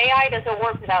 because AI doesn't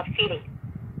work without feeding.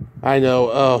 I know.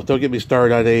 Oh, don't get me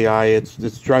started on AI.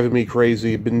 It's driving me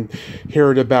crazy. I've been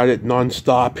hearing about it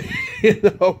nonstop.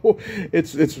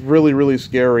 It's really, really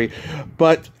scary.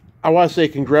 But I want to say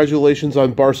congratulations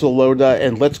on Barcelona,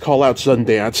 and let's call out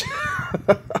Sundance.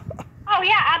 Oh,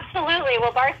 yeah, absolutely.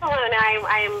 Well, Barcelona,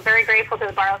 I am very grateful to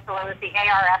the Barcelona, the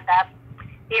ARFF,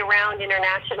 the Around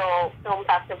International Film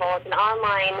Festival. It's an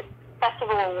online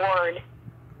festival award.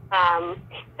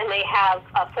 And they have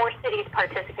 4 cities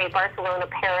participate: Barcelona,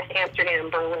 Paris, Amsterdam,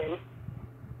 Berlin.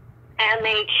 And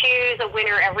they choose a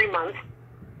winner every month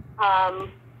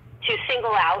to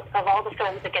single out of all the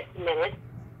films that get submitted.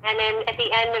 And then at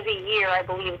the end of the year, I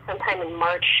believe sometime in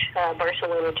March,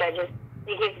 Barcelona judges,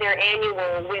 they give their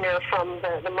annual winner from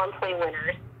the monthly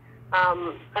winners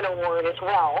an award as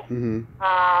well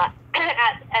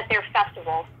at their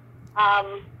festival.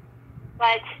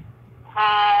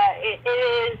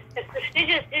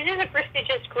 It is a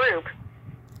prestigious group,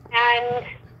 and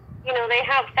they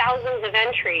have thousands of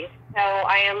entries. So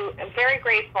I am very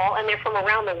grateful, and they're from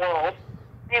around the world.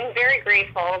 I am very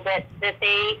grateful that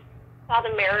they saw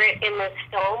the merit in this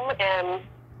film, and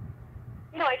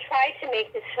I tried to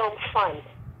make this film fun.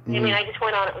 I mean, I just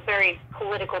went on a very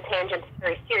political tangent,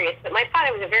 very serious. But my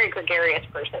father was a very gregarious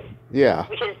person. Yeah.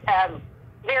 Which is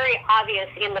very obvious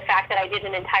in the fact that I did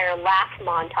an entire laugh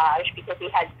montage because he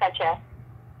had such a,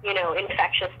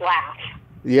 infectious laugh.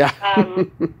 Yeah.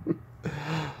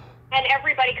 And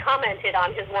everybody commented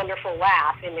on his wonderful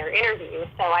laugh in their interviews,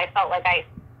 so I felt like I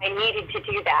needed to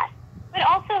do that. But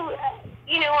also,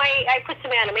 I put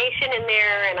some animation in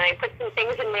there, and I put some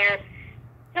things in there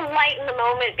to lighten the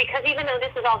moment, because even though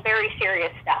this is all very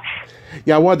serious stuff.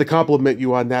 Yeah, I wanted to compliment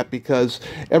you on that, because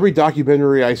every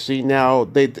documentary I see now,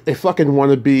 they fucking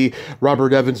want to be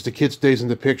Robert Evans, The Kid Stays in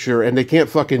the Picture, and they can't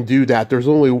fucking do that. There's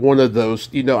only one of those.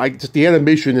 Just the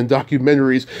animation in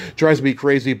documentaries drives me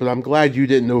crazy, but I'm glad you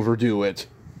didn't overdo it.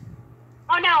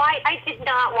 Oh, no, I did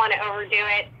not want to overdo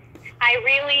it.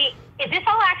 This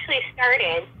all actually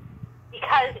started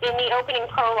because in the opening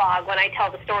prologue, when I tell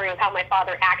the story of how my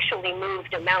father actually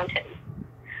moved a mountain,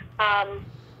 I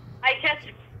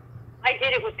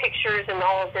did it with pictures and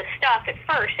all of this stuff at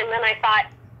first, and then I thought,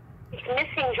 it's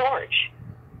missing George.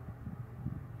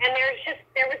 And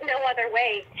there was no other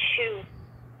way to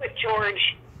put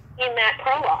George in that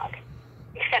prologue,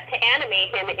 except to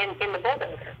animate him in the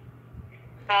bulldozer.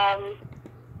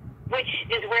 Which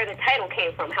is where the title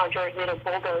came from, how George Litto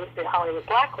bulldozed the Hollywood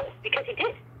blacklist, because he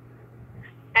did.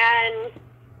 And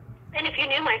if you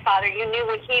knew my father, you knew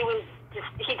when he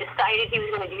decided he was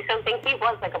going to do something, he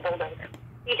was like a bulldozer.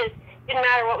 He just didn't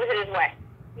matter what was in his way.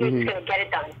 He was just going to get it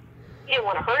done. He didn't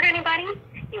want to hurt anybody.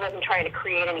 He wasn't trying to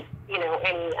create any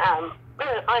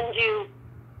undue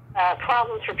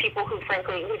problems for people who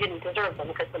didn't deserve them,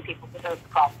 because some people deserve the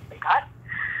problems they got.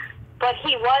 But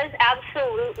he was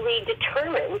absolutely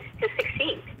determined to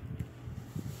succeed.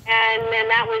 And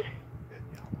that was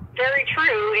very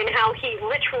true in how he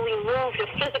literally moved a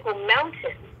physical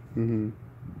mountain in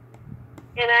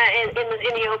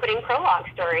the opening prologue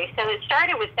story. So it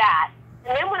started with that.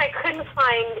 And then when I couldn't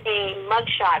find a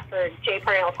mugshot for J.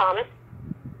 Parnell Thomas,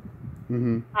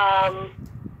 who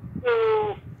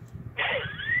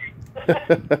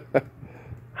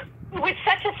was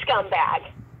such a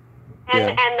scumbag, and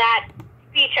that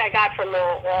speech I got from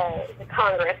the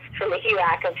Congress, from the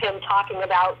HUAC, of him talking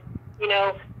about,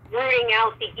 rooting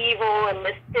out the evil, and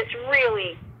this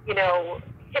really,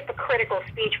 hypocritical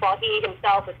speech while he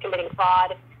himself was committing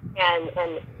fraud and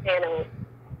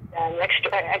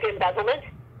embezzlement.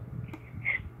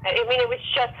 I mean, it was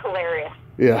just hilarious.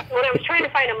 Yeah. When I was trying to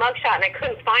find a mugshot and I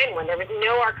couldn't find one, there was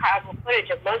no archival footage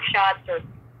of mugshots or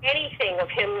anything of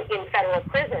him in federal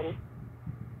prison.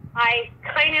 I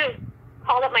kind of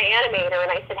called up my animator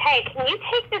and I said, hey, can you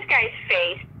take this guy's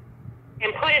face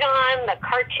and put it on the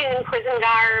cartoon prison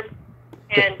garb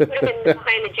and put him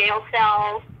behind the jail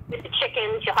cell with the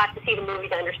chickens? You'll have to see the movie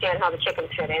to understand how the chickens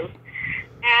fit in.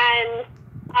 And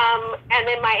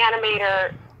then my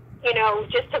animator,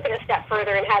 just took it a step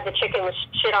further and had the chickens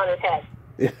shit on his head.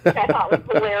 Which I thought was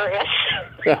hilarious.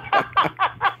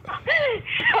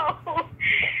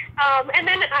 And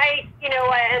then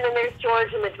and then there's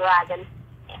George and the Dragon.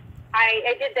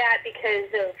 I did that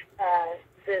because of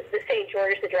the St.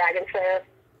 George the Dragon Slayer.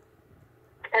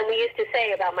 And we used to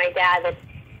say about my dad that,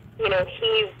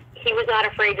 he was not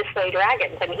afraid to slay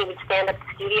dragons. I mean, he would stand up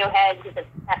to studio heads, the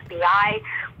FBI,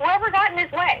 whoever got in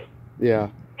his way. Yeah.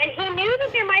 And he knew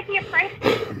that there might be a price.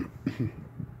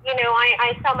 you know,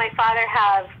 I saw my father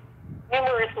have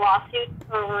numerous lawsuits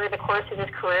over the course of his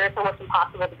career. It's almost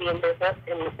impossible to be in business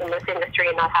in this industry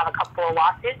and not have a couple of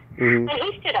lawsuits. Mm-hmm. And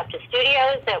he stood up to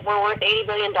studios that were worth $80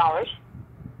 billion.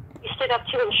 He stood up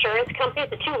to insurance companies,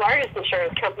 the two largest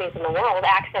insurance companies in the world,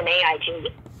 AXA and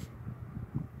AIG.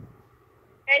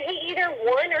 And he either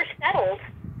won or settled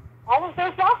all of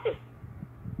those lawsuits.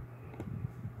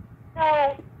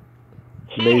 So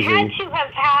he Amazing. had to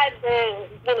have had the,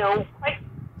 you know, quite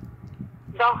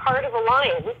the heart of a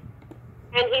lion.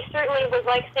 And he certainly was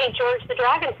like St. George the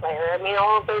Dragon Slayer. I mean,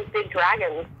 all of those big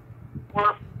dragons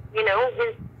were, you know,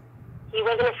 he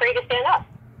wasn't afraid to stand up.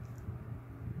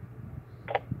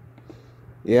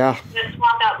 Yeah. I'm going to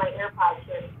swap out my AirPods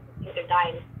here. I think they're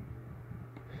dying.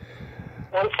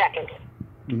 1 second.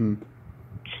 Mm-hmm.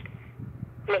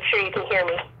 Make sure you can hear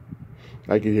me.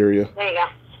 I can hear you. There you go.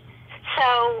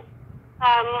 So,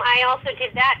 I also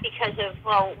did that because of,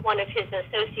 well, one of his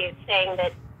associates saying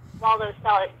that Waldo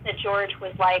saw it, that George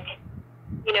was like,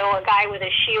 you know, a guy with a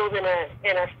shield and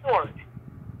a sword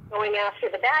going after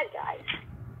the bad guys.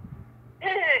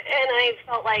 And I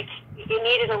felt like you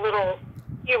needed a little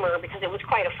humor because it was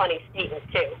quite a funny statement,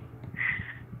 too.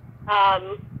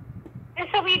 And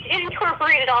so we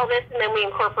incorporated all this, and then we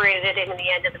incorporated it into the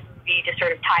end of the movie to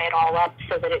sort of tie it all up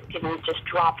so that it didn't just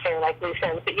drop there like loose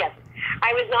ends. But yes,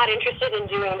 I was not interested in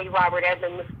doing the Robert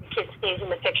Edmonds, the kid stays in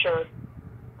the picture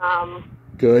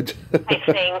Good. type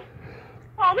thing.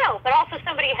 Well, no, but also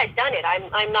somebody had done it.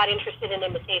 I'm not interested in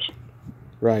imitation.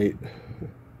 Right.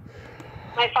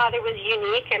 My father was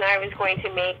unique, and I was going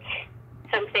to make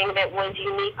something that was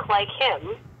unique like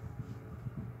him.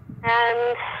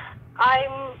 And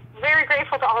I'm very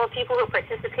grateful to all the people who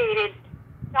participated.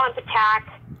 John Patak,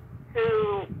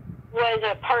 who was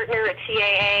a partner at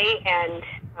CAA and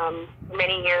for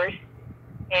many years,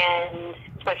 and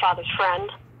was my father's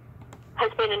friend,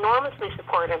 has been enormously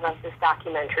supportive of this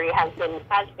documentary. Has been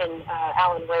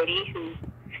Alan Rohde, who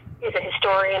is a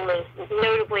historian, was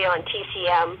notably on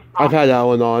TCM. I've had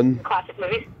Alan on. Classic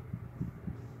movies.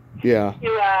 Yeah.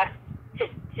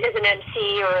 As an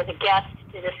MC or as a guest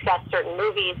to discuss certain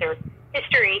movies or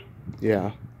history.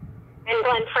 Yeah. And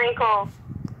Glenn Frankel.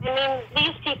 I mean,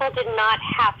 these people did not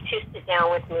have to sit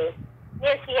down with me.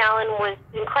 Nancy Allen was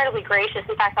incredibly gracious.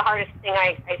 In fact, the hardest thing,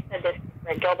 I said this to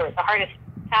Fred Gilbert, the hardest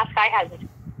task I had was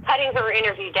cutting her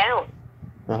interview down.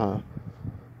 Uh-huh.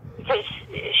 Because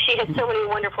she had so many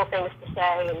wonderful things to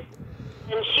say.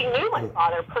 And she knew my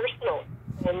father personally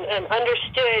and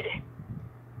understood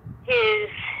his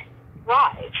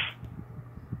drive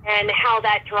and how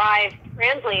that drive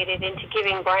translated into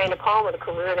giving Brian De Palma the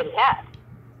career that he had.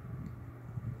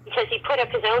 Because he put up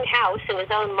his own house and his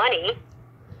own money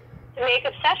to make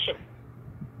Obsession.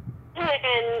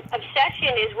 And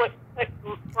Obsession is what put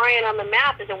Brian on the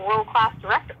map as a world-class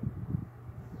director.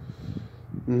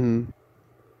 Mm-hmm.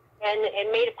 And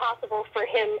it made it possible for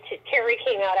him to... Terry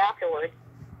came out afterwards.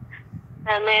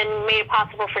 And then made it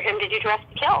possible for him to do Dress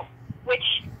to Kill,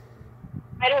 which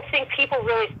I don't think people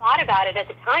really thought about it at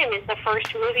the time is the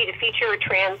first movie to feature a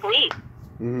trans lead.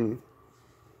 Mm-hmm.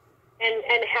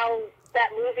 And how that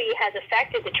movie has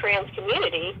affected the trans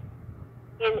community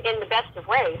in the best of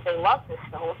ways. They love this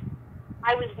film.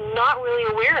 I was not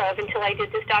really aware of until I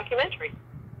did this documentary.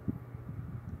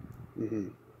 Mm-hmm.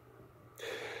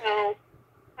 So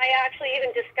I actually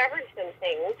even discovered some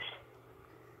things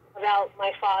about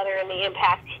my father and the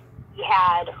impact he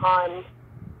had on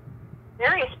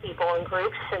various people and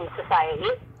groups in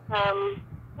society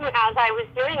as I was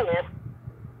doing this.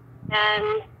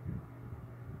 And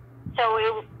so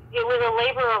it was a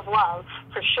labor of love,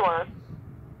 for sure.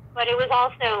 But it was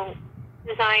also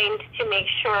designed to make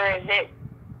sure that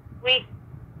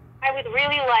I would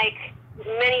really like as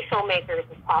many filmmakers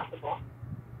as possible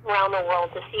around the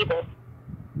world to see this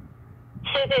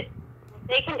so that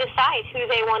they can decide who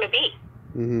they want to be.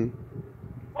 Mm-hmm.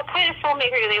 What kind of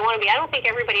filmmaker do they want to be? I don't think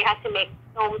everybody has to make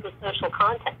films with social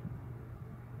content.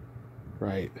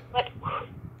 Right. But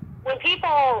when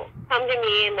people come to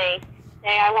me and they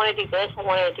say, I want to do this, I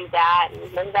want to do that,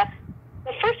 and that's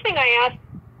the first thing I ask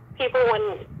people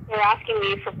when they're asking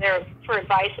me for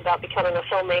advice about becoming a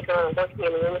filmmaker or working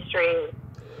in the industry.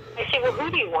 I say, well, who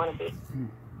do you want to be?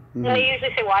 Mm-hmm. And they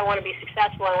usually say, well, I want to be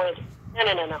successful. I want to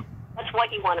do... No. That's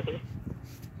what you want to be.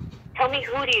 Tell me,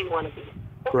 who do you want to be?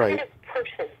 What right. kind of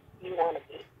person do you want to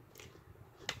be?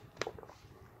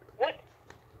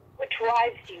 What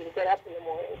drives you to get up in the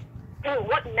morning?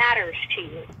 What matters to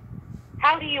you?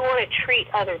 How do you want to treat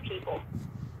other people?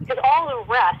 Because all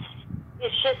the rest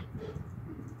is just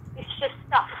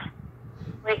stuff.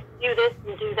 Like, do this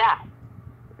and do that.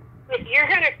 But you're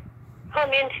going to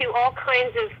come into all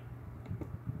kinds of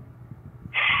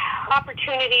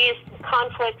opportunities,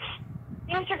 conflicts,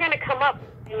 things are going to come up,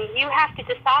 and you have to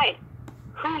decide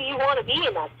who you want to be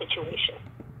in that situation.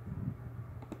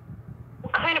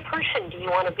 What kind of person do you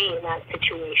want to be in that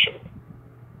situation?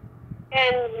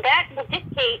 And that will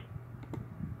dictate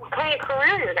what kind of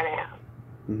career you're going to have.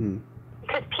 Mm-hmm.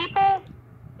 Because people,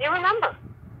 they remember.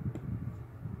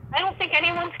 I don't think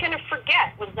anyone's going to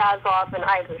forget what Zaslav and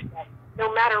Iger said,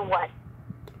 no matter what.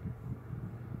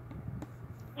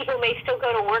 People may still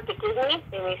go to work at Disney,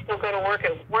 they may still go to work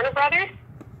at Warner Brothers,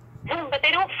 but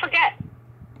they don't forget.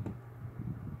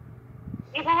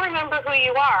 People remember who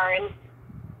you are, and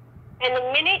the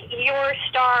minute your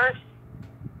star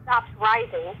stops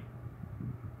rising,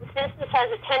 the business has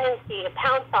a tendency to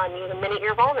pounce on you the minute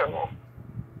you're vulnerable.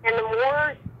 And the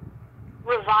more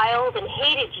reviled and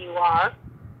hated you are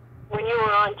when you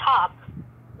are on top,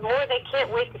 the more they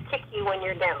can't wait to kick you when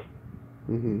you're down.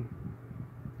 Mm-hmm.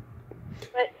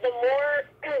 But the more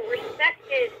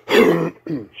respected and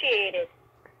appreciated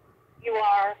you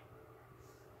are,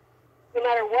 no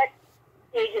matter what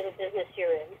stage of the business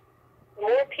you're in, the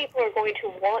more people are going to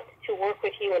want to work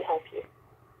with you and help you.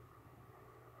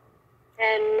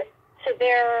 And so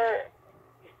talent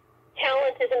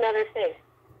is another thing.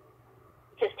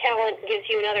 Because talent gives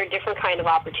you another different kind of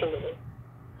opportunity.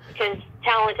 Because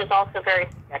talent is also very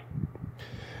subjective.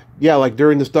 Yeah, like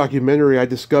during this documentary, I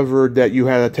discovered that you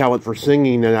had a talent for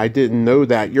singing, and I didn't know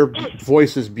that. Your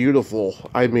voice is beautiful.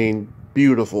 I mean,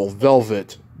 beautiful.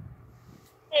 Velvet.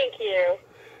 Thank you.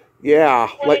 Yeah.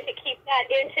 I wanted to keep that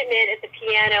intimate at the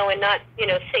piano and not,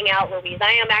 sing out movies.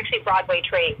 I am actually Broadway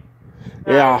trained.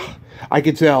 Yeah, I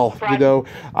could tell. I could.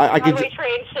 Broadway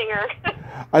trained singer.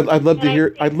 I'd love to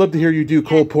hear. I'd love to hear you do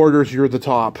Cole Porter's "You're the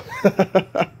Top."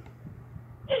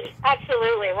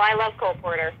 Absolutely. Well, I love Cole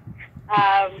Porter.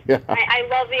 Yeah. I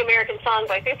love the American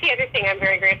Songbook. That's the other thing I'm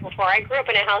very grateful for. I grew up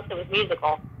in a house that was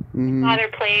musical. Mm-hmm. My father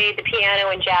played the piano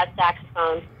and jazz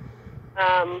saxophone.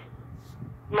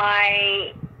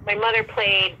 My mother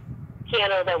played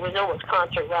piano that was almost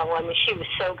concert level. I mean, she was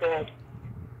so good.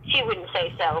 She wouldn't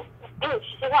say so.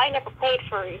 She said, "Well, I never played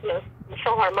for the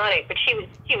Philharmonic," but she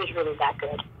was really that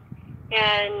good.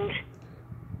 And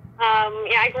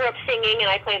I grew up singing, and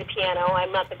I play the piano.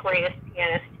 I'm not the greatest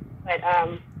pianist, but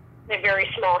I have very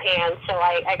small hands, so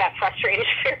I got frustrated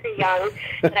very young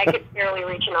that I could barely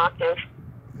reach an octave.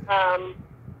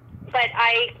 But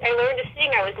I learned to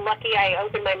sing. I was lucky. I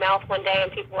opened my mouth one day,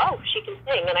 and people, "Oh, she can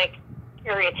sing," and I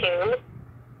carry a tune.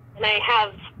 And I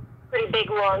have pretty big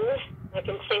lungs. I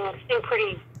can sing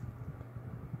pretty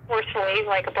forcefully,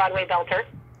 like a Broadway belter.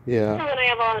 Yeah. And then I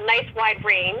have a nice wide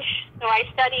range. So I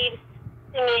studied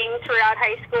singing throughout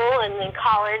high school and in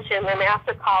college, and then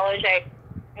after college I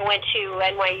went to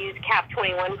NYU's CAP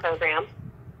 21 program,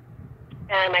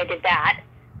 and I did that.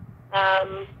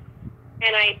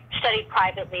 And I studied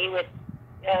privately with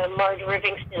Marge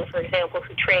Rivingston, for example,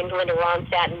 who trained Linda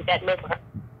Ronstadt and Bette Midler.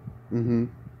 Mm-hmm.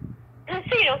 And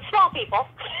so, small people.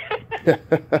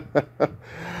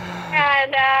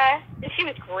 And she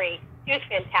was great. She was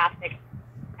fantastic.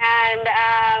 And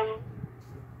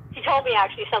she told me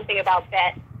actually something about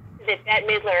Bette, that Bette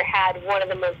Midler had one of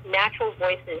the most natural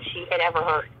voices she had ever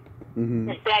heard.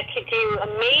 Mm-hmm. That could do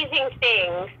amazing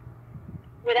things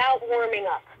without warming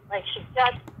up. Like she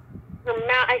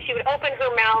would open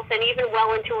her mouth, and even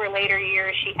well into her later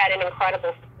years, she had an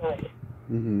incredible facility.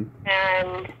 Mm-hmm.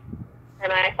 And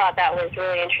I thought that was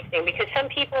really interesting, because some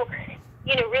people,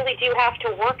 really do have to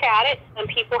work at it. Some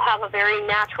people have a very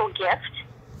natural gift,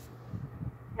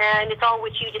 and it's all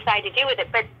what you decide to do with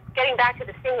it. But getting back to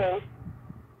the singing,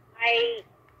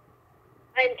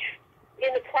 I'm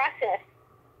in the process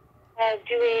of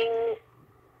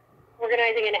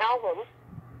organizing an album,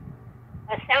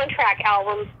 a soundtrack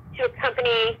album to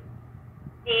accompany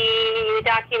the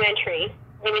documentary.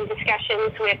 I'm in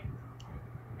discussions with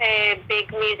a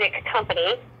big music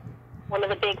company, one of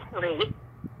the big three,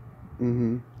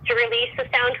 mm-hmm. to release a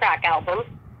soundtrack album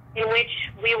in which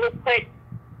we will put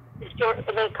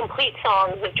the complete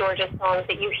songs of George's songs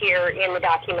that you hear in the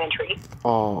documentary.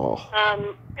 Oh.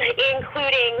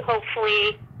 Including,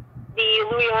 hopefully, the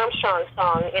Louis Armstrong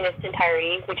song in its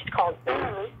entirety, which is called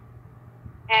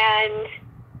and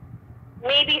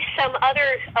maybe some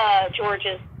other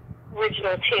George's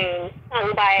original tunes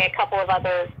sung by a couple of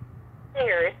other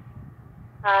singers,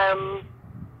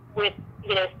 with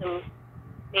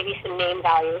some name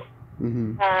value,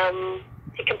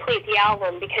 to complete the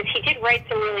album, because he did write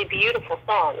some really beautiful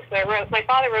songs. My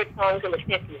father wrote songs in the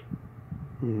 50s,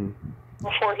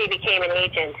 before he became an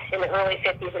agent in the early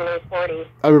 50s and late 40s.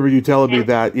 I remember you telling me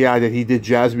that he did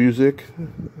jazz music.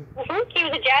 He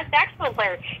was a jazz saxophone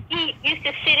player. He used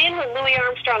to sit in with Louis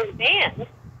Armstrong's band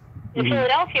in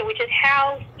Philadelphia, which is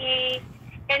how he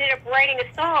ended up writing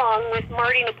a song with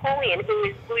Marty Napoleon, who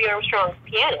is Louis Armstrong's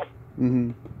pianist.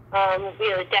 Mm-hmm.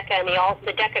 The Decca and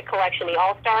the Decca collection, the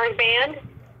All Stars band.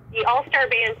 The All Star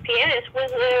band's pianist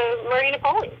was Marty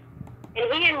Napoleon.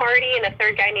 And he and Marty and a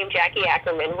third guy named Jackie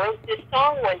Ackerman wrote this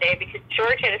song one day because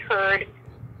George had heard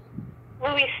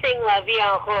Louis sing La Vie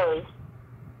en Rose.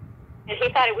 And he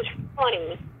thought it was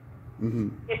funny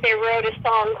if they wrote a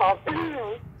song called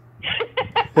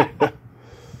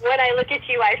When I Look at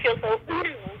You, I Feel So,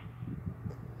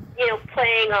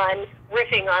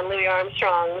 riffing on Louis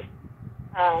Armstrong's,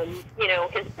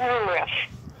 his riff.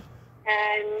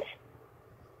 And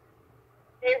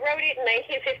they wrote it in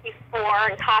 1954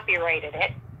 and copyrighted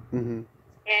it. Mm-hmm.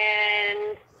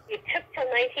 And it took till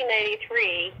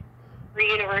 1993 for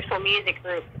Universal Music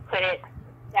Group to put it,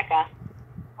 Decca,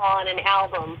 on an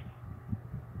album.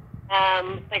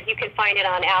 But you can find it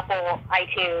on Apple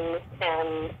iTunes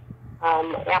and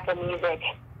Apple Music.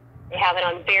 They have it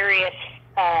on various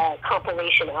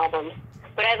compilation albums.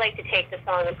 But I'd like to take the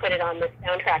song and put it on the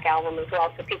soundtrack album as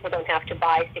well, so people don't have to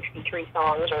buy 63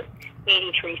 songs or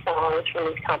 83 songs from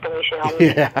these compilation albums.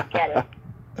 Yeah. To get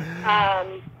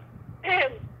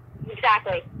it.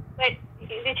 Exactly. But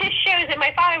it just shows that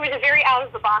my father was a very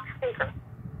out-of-the-box thinker.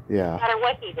 Yeah. No matter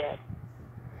what he did.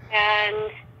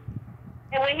 And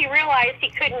when he realized he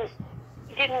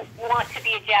didn't want to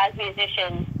be a jazz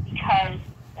musician because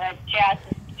jazz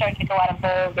started to go out of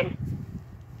vogue and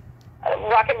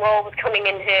rock and roll was coming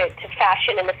into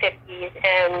fashion in the 50s,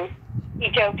 and he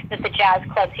joked that the jazz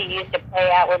clubs he used to play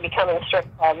at were becoming strip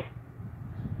clubs.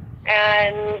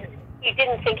 And he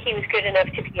didn't think he was good enough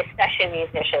to be a session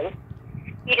musician.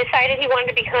 He decided he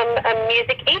wanted to become a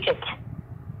music agent.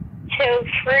 So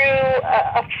through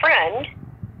a friend,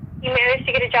 he managed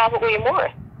to get a job at William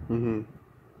Morris. Mm-hmm.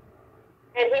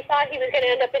 And he thought he was going to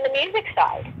end up in the music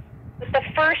side. But the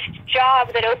first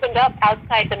job that opened up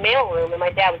outside the mailroom, and my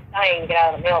dad was dying to get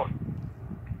out of the mailroom,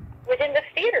 was in the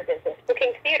theater business,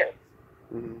 booking theater.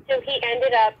 Mm-hmm. So he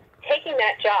ended up taking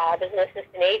that job as an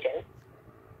assistant agent.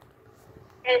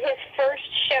 And his first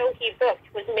show he booked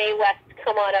was Mae West's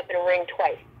Come On Up and Ring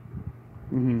Twice.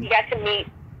 Mm-hmm. He got to meet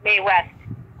Mae West,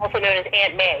 also known as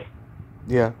Aunt May.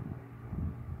 Yeah.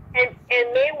 And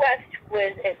Mae West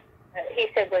was, he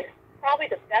said, was probably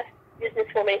the best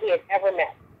businesswoman he had ever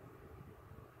met.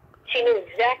 She knew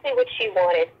exactly what she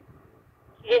wanted.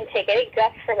 She didn't take any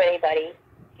guff from anybody.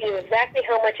 She knew exactly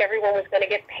how much everyone was going to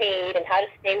get paid and how to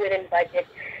stay within budget.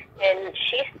 And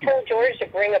she told George to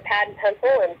bring a pad and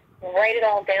pencil and write it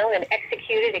all down and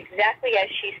execute it exactly as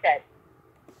she said.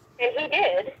 And he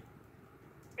did.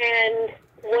 And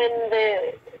when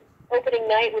the opening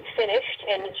night was finished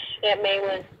and Aunt May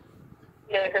was,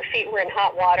 her feet were in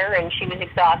hot water and she was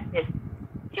exhausted,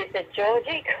 she said,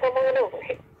 "Georgie, come on over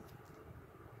here."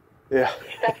 Yeah.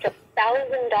 He stuffed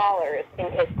 $1,000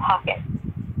 in his pocket.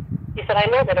 He said, "I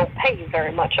know they don't pay you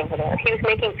very much over there." He was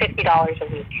making $50 a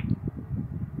week.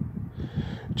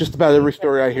 Just about every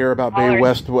story I hear about Mae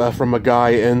West from a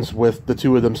guy ends with the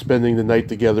two of them spending the night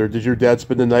together. Did your dad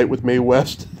spend the night with Mae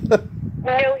West? No,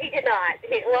 he did not.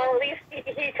 At least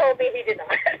he told me he did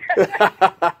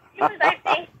not. He was, I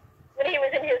think, when he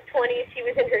was in his 20s, she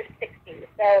was in her 60s.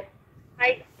 So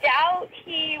I doubt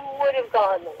he would have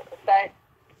gone there. But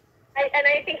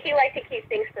I think he liked to keep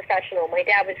things professional. My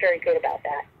dad was very good about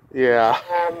that. Yeah.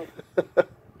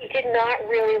 He did not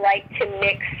really like to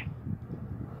mix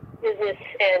business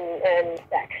and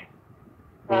sex.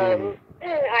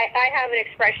 I have an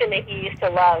expression that he used to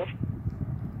love.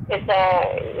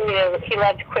 He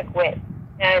loved quick wit.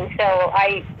 And so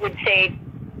I would say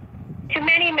to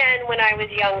many men when I was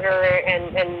younger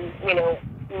and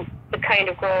the kind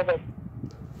of girl that,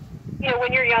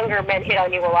 when you're younger, men hit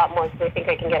on you a lot more because they think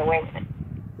they can get away with it.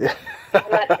 Yeah.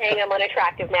 I'm not saying I'm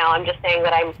unattractive now. I'm just saying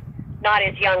that I'm not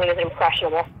as young and as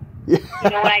impressionable. Yeah.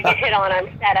 When I get hit on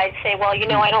set, I'd say, well,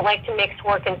 I don't like to mix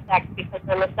work and sex because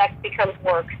then the sex becomes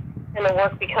work and the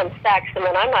work becomes sex, and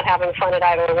then I'm not having fun at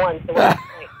either one. So what's the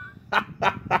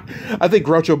point? I think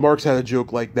Groucho Marx had a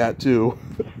joke like that, too.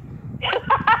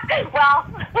 Well,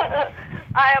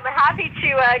 I am happy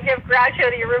to give Groucho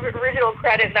the original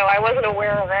credit, though I wasn't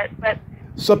aware of it. But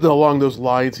something along those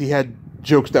lines. He had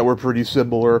jokes that were pretty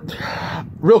similar.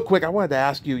 Real quick, I wanted to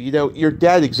ask you, your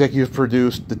dad executive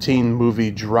produced the teen movie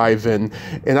Drive-In,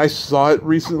 and I saw it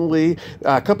recently.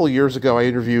 A couple of years ago, I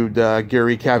interviewed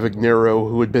Gary Cavagnero,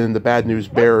 who had been in the Bad News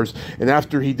Bears, and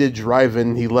after he did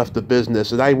Drive-In, he left the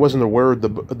business, and I wasn't aware of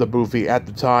the movie at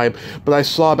the time, but I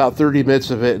saw about 30 minutes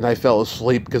of it, and I fell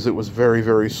asleep because it was very,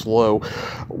 very slow.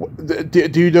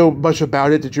 Do you know much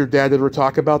about it? Did your dad ever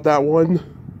talk about that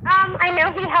one? I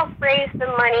he helped raise the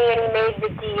money and he made the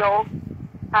deal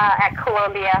at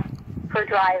Columbia for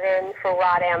drive-in for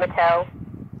Rod Amato.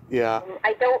 Yeah.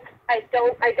 I don't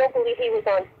believe he was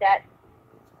on set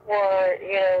for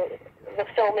the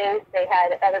filming. They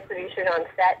had other producers on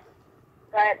set,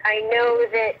 but I know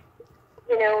that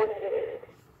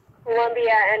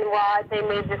Columbia and Rod, they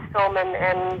made this film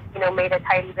and made a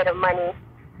tidy bit of money.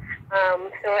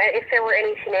 So if there were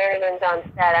any shenanigans on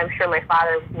set, I'm sure my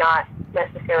father was not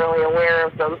necessarily aware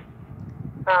of them,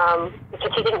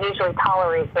 because he didn't usually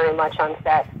tolerate very much on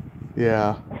set.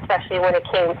 Yeah. Especially when it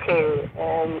came to,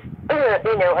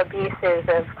 abuses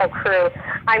of crew.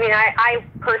 I mean, I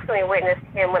personally witnessed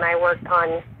him when I worked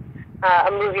on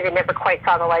a movie that never quite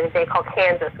saw the light of day called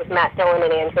Kansas with Matt Dillon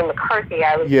and Andrew McCarthy.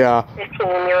 I was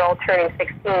 15-year-old turning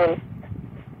 16.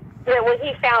 When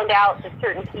he found out that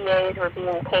certain PAs were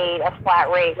being paid a flat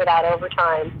rate without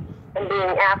overtime and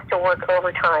being asked to work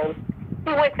overtime,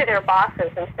 he went to their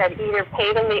bosses and said, either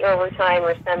pay them the overtime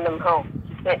or send them home.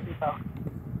 You can't do both.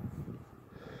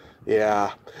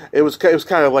 Yeah, it was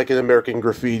kind of like an American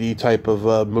Graffiti type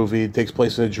of movie. It takes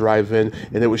place in a drive-in,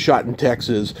 and it was shot in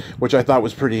Texas, which I thought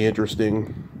was pretty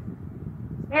interesting.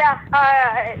 Yeah,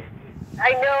 I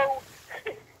know.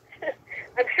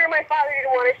 I'm sure my father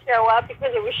didn't want to show up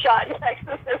because it was shot in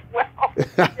Texas as well.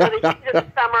 The heat of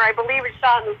the summer, I believe it was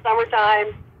shot in the summertime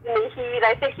in the heat.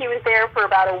 I think he was there for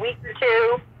about a week or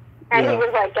two, and he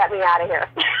was like, "Get me out of here."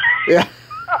 Yeah.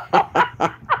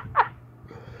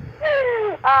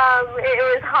 It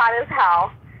was hot as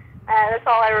hell. That's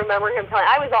all I remember him telling.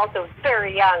 I was also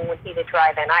very young when he did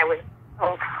drive-in. I was,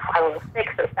 I don't know,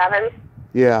 6 or 7.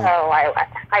 Yeah. So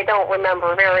I don't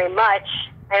remember very much.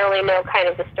 I only know kind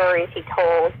of the stories he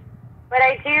told. But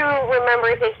I do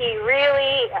remember that he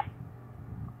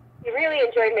really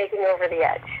enjoyed making Over the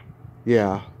Edge.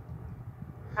 Yeah.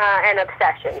 And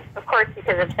Obsession. Of course,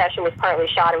 because Obsession was partly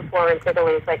shot in Florence,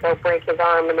 Italy. It's like, break his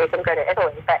arm and make him go to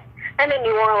Italy. And in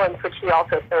New Orleans, which he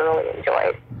also thoroughly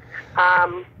enjoyed.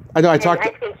 I know. I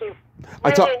think he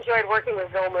really enjoyed working with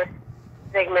Vilmos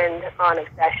Zsigmond on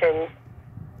Obsession.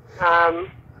 So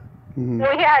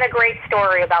he had a great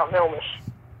story about Vilmos.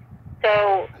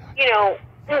 So,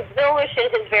 Vilmos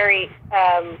is very,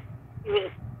 he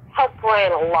helped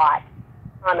Brian a lot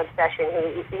on Obsession.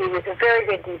 He was a very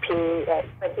good DP,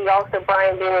 but he also,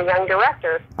 Brian being a young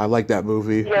director. I like that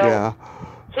movie, yeah.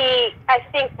 I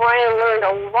think Brian learned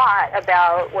a lot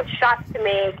about what shots to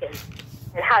make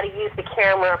and how to use the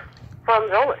camera from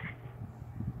Vilmos,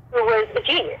 who was a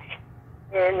genius,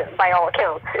 by all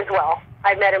accounts, as well.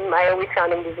 I met him, I always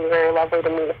found him to be very lovely to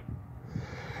me.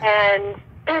 And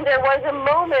there was a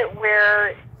moment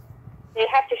where they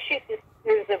have to shoot this,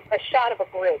 there's a shot of a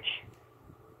bridge.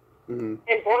 Mm-hmm.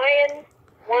 And Brian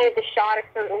wanted the shot a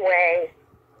certain way.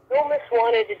 Vilmos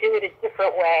wanted to do it a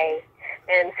different way.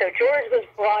 And so George was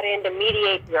brought in to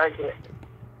mediate the argument.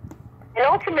 And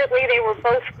ultimately, they were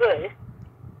both good.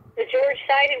 So George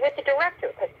sided with the director,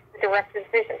 because the director's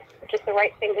vision, which is the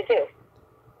right thing to do.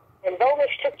 And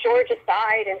Vilmos took George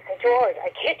aside and said, George, I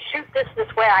can't shoot this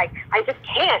way. I just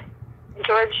can't. And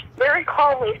George very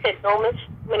calmly said, Vilmos,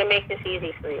 I'm going to make this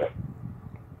easy for you.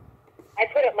 I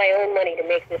put up my own money to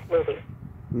make this movie.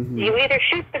 Mm-hmm. You either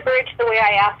shoot the bridge the way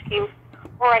I ask you,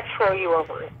 or I throw you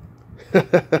over it.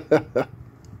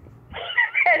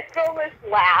 And Vilmos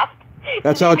laughed.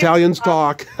 That's how Italians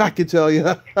talk, I can tell you.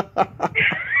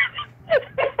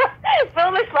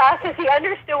 Vilmos laughed because he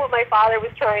understood what my father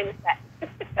was trying to say.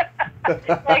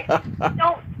 Like,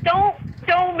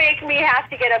 don't make me have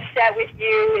to get upset with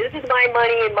you. This is my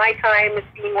money and my time is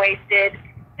being wasted.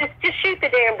 Just shoot the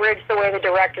damn bridge the way the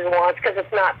director wants, because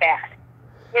it's not bad.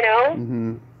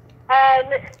 Mm-hmm.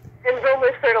 And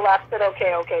Vilmos sort of laughed, said,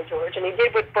 okay, George. And he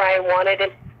did what Brian wanted.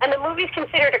 And the movie's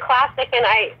considered a classic, and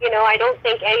I don't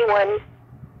think anyone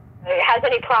has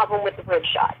any problem with the bridge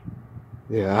shot.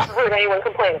 Yeah. I've heard anyone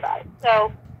complain about it.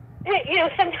 So,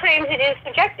 sometimes it is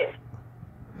subjective.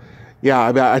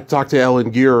 Yeah, I talked to Ellen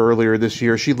Gear earlier this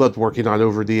year. She loved working on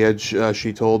Over the Edge,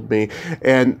 she told me.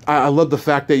 And I love the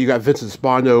fact that you got Vincent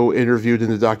Spano interviewed in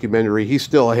the documentary. He's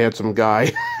still a handsome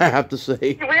guy, I have to say.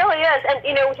 He really is. And,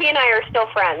 he and I are still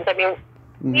friends. I mean,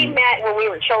 we met when we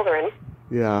were children.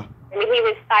 Yeah. I mean, he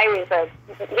was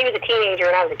a teenager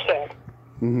and I was a kid.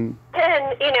 Mm-hmm.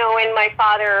 And, and my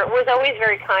father was always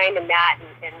very kind to Matt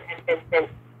and Vincent.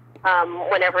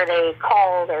 Whenever they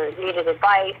called or needed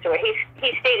advice, or he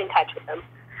stayed in touch with them.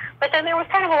 But then there was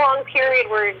kind of a long period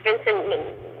where Vincent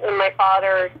and my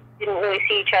father didn't really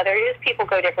see each other. Just people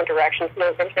go different directions.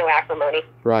 There's no acrimony.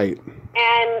 Right.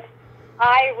 And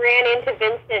I ran into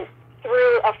Vincent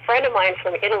through a friend of mine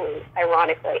from Italy,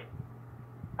 ironically.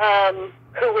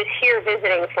 who was here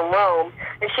visiting from Rome,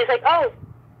 and she's like, oh,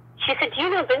 she said, do you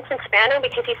know Vincent Spano?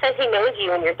 Because he says he knows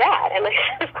you and your dad. And I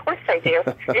said, of course I do.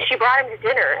 And she brought him to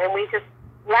dinner, and we just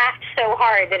laughed so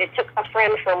hard that it took a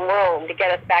friend from Rome to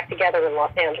get us back together in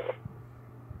Los Angeles.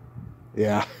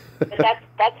 Yeah. But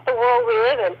that's the world we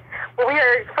live in. Well, we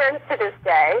are friends to this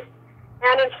day.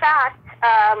 And in fact,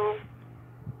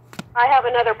 I have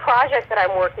another project that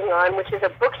I'm working on, which is a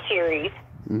book series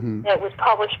that was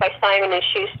published by Simon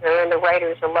 & Schuster, and the writer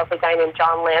is a lovely guy named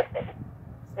John Lansing.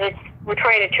 We're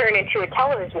trying to turn into a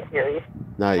television series.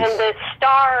 Nice. And the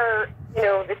star,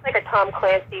 it's like a Tom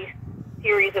Clancy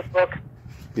series of books.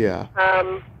 Yeah.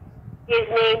 Is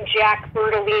named Jack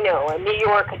Bertolino, a New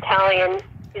York Italian.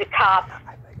 He's a cop,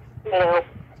 he's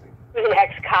an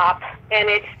ex-cop, and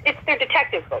it's their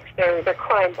detective books, they're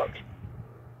crime books.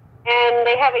 And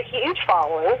they have a huge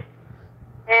following,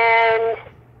 and,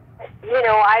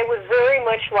 I would very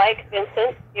much like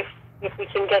Vincent, if we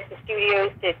can get the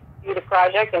studios to do the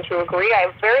project and to agree, I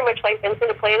would very much like Vincent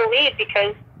to play the lead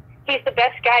because he's the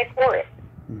best guy for it.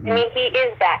 I mean, he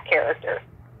is that character.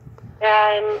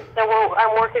 And so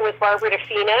I'm working with Barbara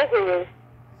DeFina, who is,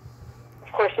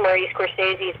 of course, Marty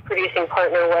Scorsese's producing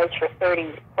partner was for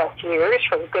 30-plus years,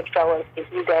 from Goodfellas to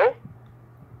Hugo.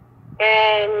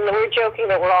 And we're joking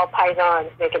that we're all paisans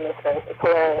making this thing. It's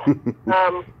hilarious.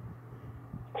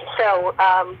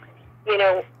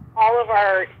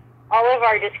 All of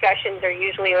our discussions are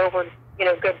usually over,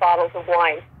 good bottles of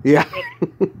wine. Yeah.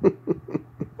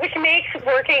 Which makes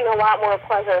working a lot more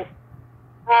pleasant.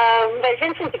 But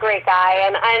Vincent's a great guy,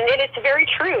 and it's very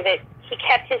true that he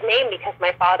kept his name because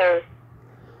my father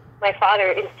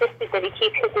insisted that he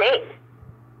keep his name,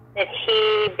 that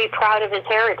he be proud of his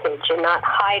heritage and not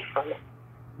hide from it.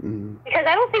 Because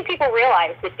I don't think people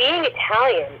realize that being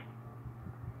Italian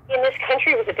in this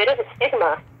country was a bit of a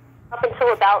stigma up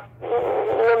until about the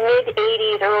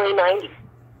mid-'80s, early '90s.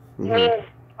 I mean,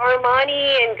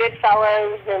 Armani and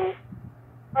Goodfellas, and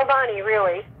Armani,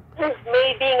 really, just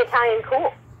made being Italian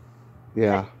cool.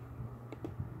 Yeah.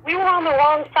 We were on the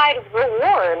wrong side of the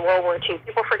war in World War II.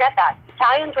 People forget that.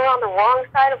 Italians were on the wrong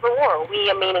side of the war,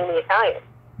 we meaning the Italians.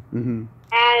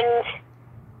 And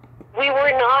we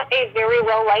were not a very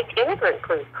well-liked immigrant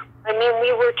group. I mean,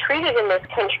 we were treated in this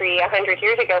country 100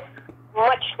 years ago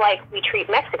much like we treat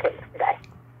Mexicans today,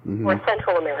 or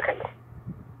Central Americans.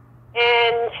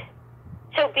 And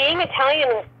so being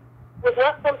Italian was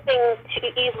not something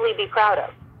to easily be proud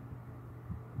of.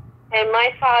 And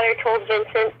my father told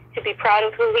Vincent to be proud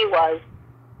of who he was,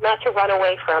 not to run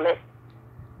away from it.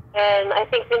 And I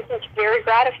think Vincent's very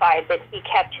gratified that he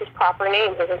kept his proper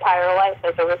name his entire life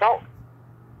as a result.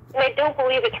 And I don't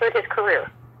believe it's hurt his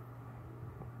career.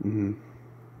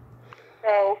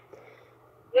 So,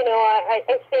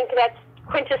 I think that's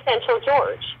quintessential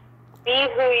George. Be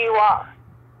who you are.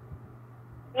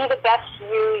 Be the best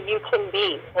you can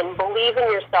be, and believe in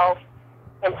yourself,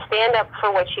 and stand up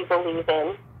for what you believe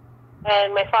in.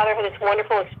 And my father had this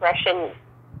wonderful expression,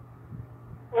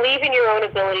 believe in your own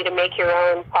ability to make your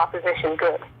own proposition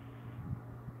good.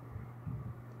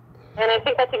 And I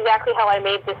think that's exactly how I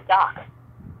made this doc.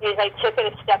 Is I took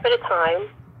it a step at a time,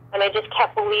 and I just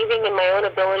kept believing in my own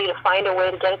ability to find a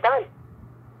way to get it done.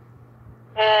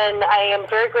 And I am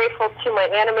very grateful to my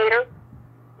animator,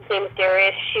 his name is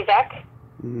Darius Shivek,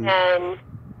 and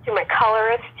to my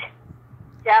colorist,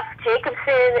 Jeff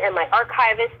Jacobson, and my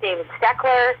archivist, David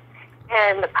Steckler,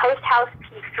 and the post-house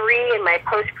P3 and my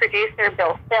post-producer,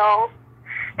 Bill Still.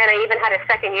 And I even had a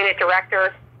second unit director,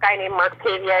 a guy named Mark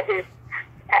Pavia, who's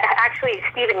actually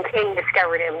Stephen King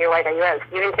discovered him. You're like, are you a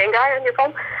Stephen King guy on your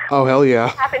phone? Oh, hell yeah.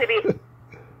 He happened to be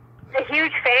a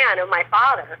huge fan of my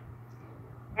father.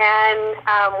 And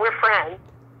we're friends.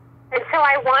 And so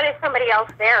I wanted somebody else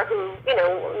there who,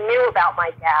 knew about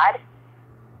my dad.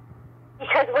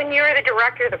 Because when you're the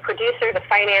director, the producer, the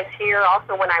financier,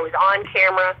 also when I was on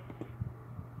camera,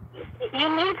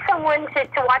 you need someone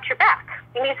to watch your back.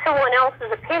 You need someone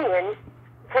else's opinion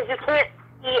because you can't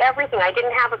see everything. I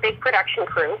didn't have a big production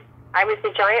crew. I was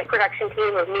the giant production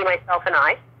team of me, myself, and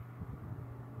I.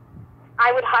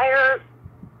 I would hire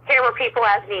camera people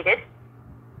as needed.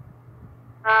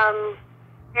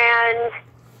 And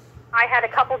I had a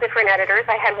couple different editors.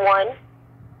 I had one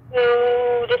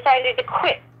who decided to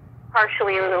quit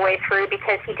partially the way through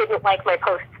because he didn't like my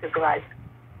post-supervisor.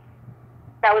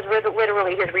 That was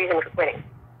literally his reason for quitting.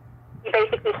 He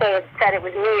basically said it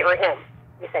was me or him,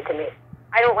 he said to me.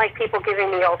 I don't like people giving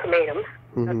me ultimatums.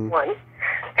 That's one.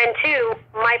 And two,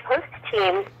 my post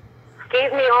team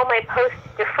gave me all my posts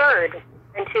deferred.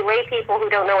 And to lay people who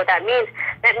don't know what that means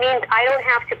I don't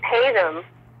have to pay them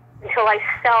until I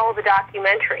sell the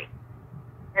documentary.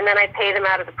 And then I pay them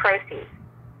out of the proceeds.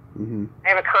 Mm-hmm. I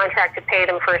have a contract to pay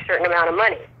them for a certain amount of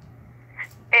money.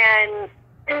 And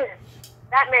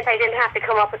that meant I didn't have to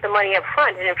come up with the money up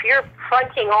front. And if you're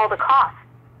fronting all the costs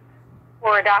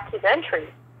for a documentary,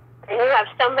 and you have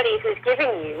somebody who's giving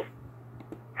you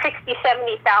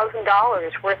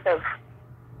 $60,000-$70,000 worth of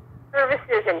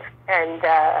services and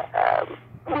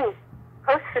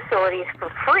post facilities for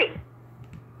free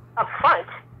up front,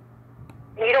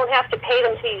 and you don't have to pay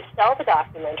them till you sell the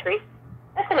documentary,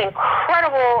 that's an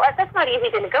incredible, that's not easy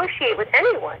to negotiate with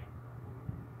anyone.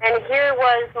 And here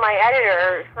was my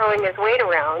editor throwing his weight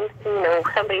around,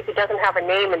 somebody who doesn't have a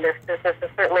name in this business is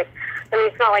certainly,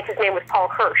 it's not like his name was Paul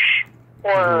Hirsch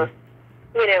or,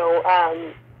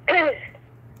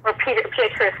 or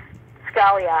Petrus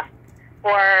Scalia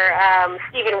or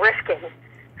Stephen Rifkin,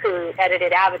 who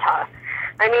edited Avatar.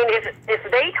 I mean, if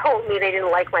they told me they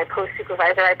didn't like my post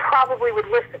supervisor, I probably would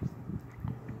listen.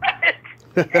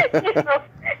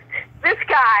 This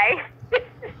guy,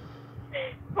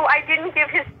 who I didn't give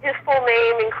his full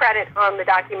name and credit on the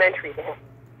documentary to him.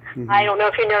 Mm-hmm. I don't know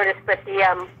if you noticed, but the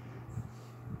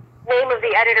name of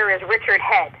the editor is Richard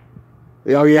Head.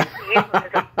 Oh, yeah.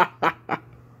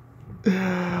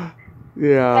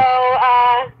 Yeah.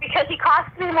 So, because he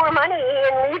cost me more money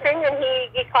in leaving, and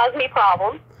he caused me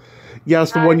problems. Yeah,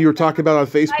 it's the one you were talking about on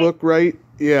Facebook, right?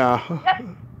 Yeah. Yep.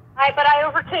 But I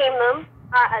overcame them.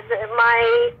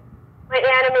 My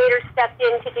animator stepped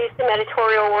in to do some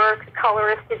editorial work. The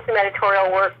colorist did some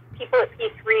editorial work. People at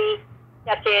P3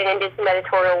 stepped in and did some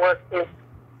editorial work to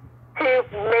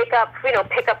make up,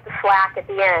 pick up the slack at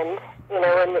the end,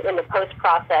 in the post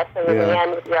process and in the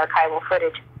end with the archival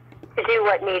footage, to do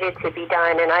what needed to be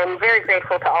done. And I'm very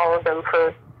grateful to all of them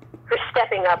for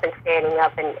stepping up and standing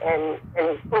up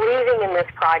and believing in this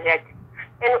project,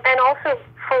 and also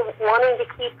for wanting to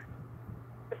keep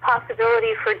the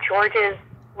possibility for George's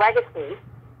legacy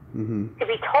to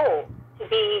be told, to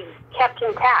be kept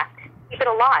intact, keep it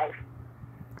alive.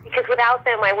 Because without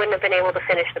them, I wouldn't have been able to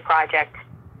finish the project.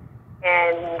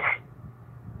 And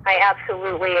I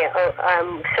absolutely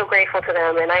am so grateful to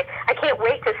them, and I can't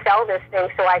wait to sell this thing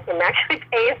so I can actually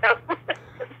pay them.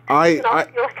 I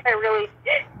feel like I really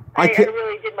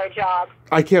did my job.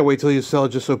 I can't wait till you sell it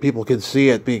just so people can see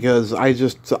it, because I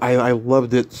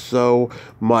loved it so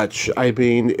much. I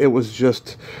mean, it was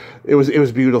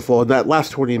beautiful, and that last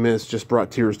 20 minutes just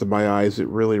brought tears to my eyes. It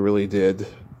really, really did.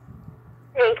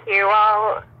 Thank you.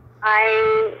 Well,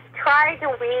 I tried to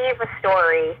weave a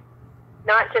story,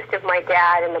 not just of my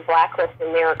dad and the blacklist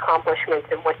and their accomplishments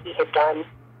and what he had done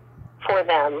for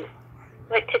them,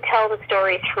 but to tell the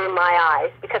story through my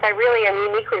eyes, because I really am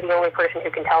uniquely the only person who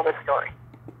can tell this story.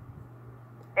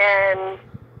 And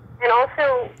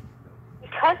also,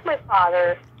 because my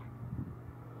father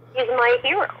is my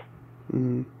hero.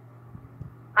 Mm-hmm.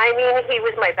 I mean, he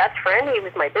was my best friend, he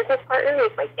was my business partner, he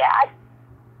was my dad,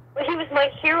 but he was my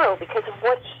hero because of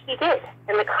what he did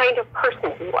and the kind of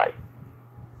person he was.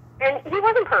 And he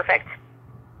wasn't perfect.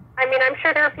 I mean, I'm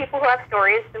sure there are people who have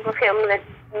stories of him that,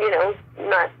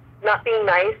 not being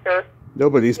nice or...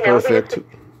 Nobody's perfect.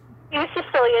 He was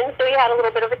Sicilian, so he had a little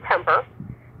bit of a temper.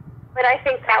 But I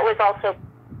think that was also,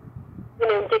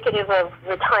 indicative of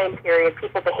the time period.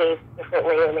 People behaved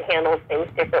differently and they handled things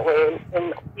differently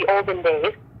in the olden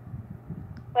days.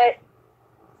 But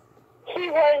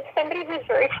he was somebody who was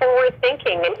very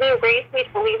forward-thinking, and he raised me to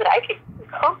believe that I could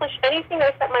accomplish anything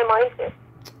I set my mind to.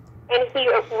 And he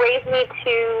raised me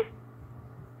to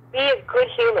be a good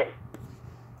human.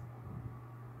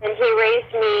 And he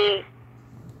raised me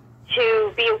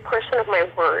to be a person of my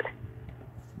word.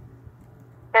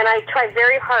 And I tried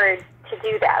very hard to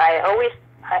do that. I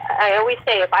always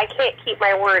say, if I can't keep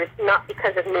my word, it's not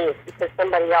because of me. It's because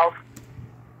somebody else,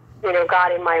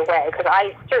 got in my way. Because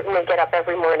I certainly get up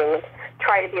every morning and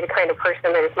try to be the kind of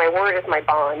person that is my word is my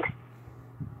bond.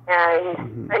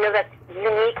 And I know that's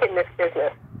unique in this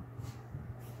business.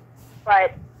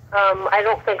 But I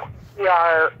don't think we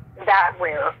are that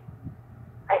rare.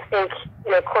 I think,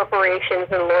 corporations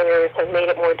and lawyers have made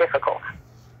it more difficult.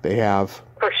 They have.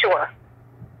 For sure.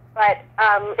 But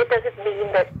it doesn't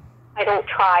mean that I don't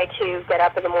try to get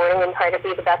up in the morning and try to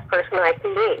be the best person I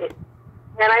can be.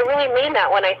 And I really mean that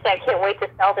when I say I can't wait to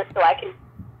sell this so I can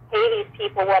pay these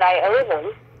people what I owe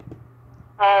them,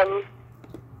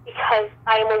 because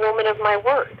I am a woman of my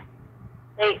word.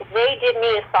 They did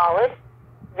me a solid.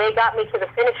 They got me to the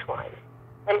finish line.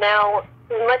 And now,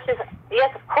 as much as,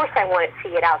 yes, of course I want to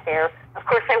see it out there. Of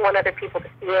course I want other people to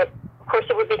see it. Of course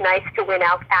it would be nice to win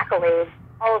out accolades.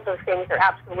 All of those things are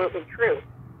absolutely true.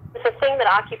 But the thing that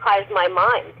occupies my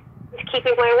mind is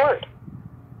keeping my word.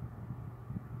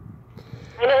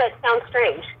 I know that sounds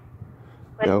strange,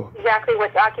 but No. exactly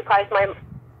what occupies my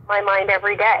my mind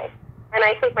every day. And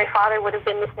I think my father would have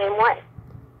been the same way.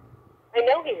 I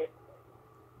know he was.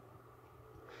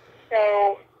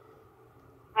 So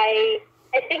I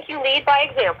think you lead by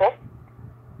example.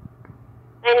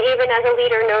 And even as a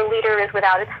leader, no leader is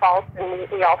without its faults, and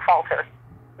we all falter.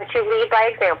 But you lead by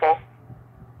example.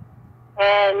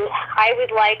 And I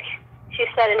would like to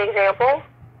set an example,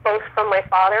 both from my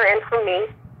father and from me,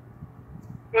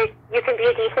 that you can be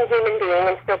a decent human being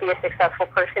and still be a successful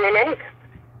person in any business.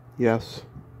 Yes.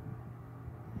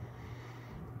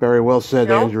 Very well said,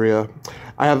 No? Andrea.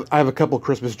 I have a couple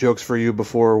Christmas jokes for you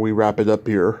before we wrap it up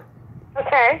here.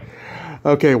 Okay.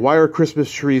 Okay, why are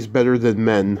Christmas trees better than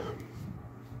men?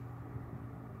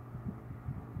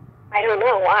 I don't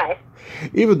know why.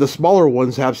 Even the smaller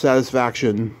ones have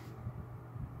satisfaction.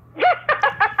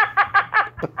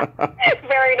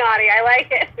 Very naughty. I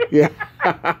like it. Yeah.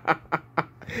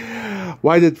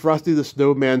 Why did Frosty the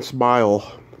Snowman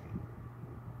smile?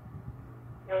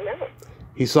 I don't know.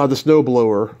 He saw the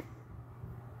snowblower.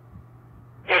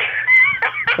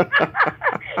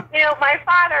 My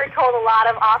father told a lot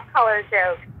of off-color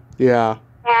jokes. Yeah.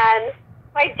 And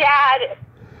my dad,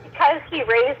 because he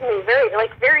raised me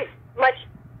very much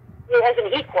as an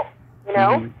equal,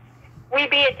 Mm-hmm. We'd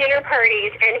be at dinner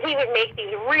parties, and he would make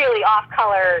these really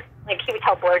off-color, he would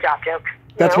tell blowjob jokes.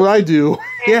 That's what I do.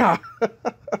 Yeah.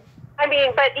 I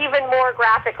mean, but even more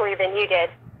graphically than you did.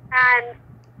 And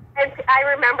I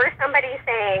remember somebody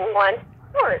saying once,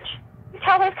 George, you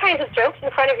tell those kinds of jokes in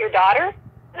front of your daughter?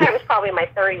 And I was probably in my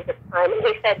 30s at the time. And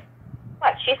he said,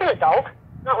 what, she's an adult?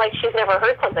 Not like she's never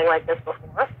heard something like this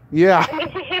before. Yeah. I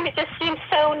mean, to him, it just seemed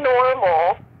so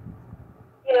normal.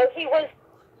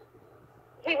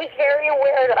 He was very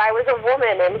aware that I was a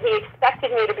woman, and he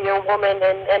expected me to be a woman,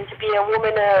 and to be a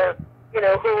woman, who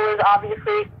was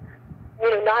obviously,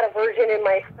 not a virgin in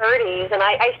my 30s. And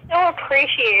I still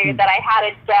appreciated that I had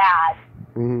a dad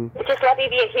who just let me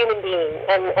be a human being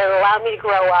and allowed me to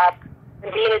grow up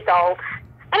and be an adult.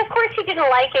 And of course, he didn't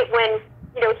like it when,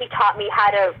 he taught me how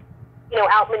to,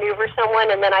 outmaneuver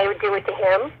someone, and then I would do it to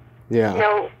him. Yeah.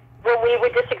 When we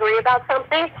would disagree about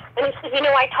something. And he said,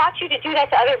 I taught you to do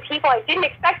that to other people. I didn't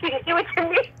expect you to do it to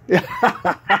me.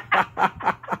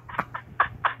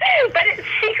 But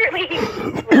secretly, he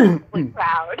was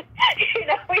proud.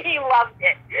 He loved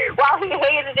it. While he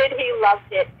hated it, he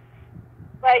loved it.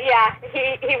 But yeah,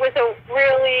 he was a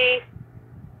really,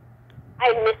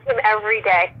 I miss him every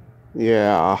day.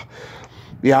 Yeah.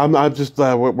 Yeah, I'm just,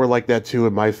 we're like that too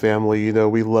in my family.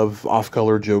 We love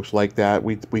off-color jokes like that.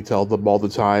 We tell them all the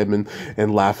time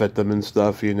and laugh at them and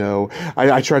stuff,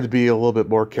 I try to be a little bit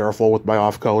more careful with my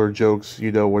off-color jokes,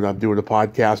 when I'm doing a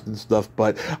podcast and stuff,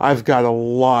 but I've got a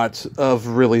lot of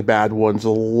really bad ones, a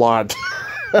lot.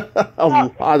 Lot of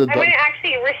them. I'm going to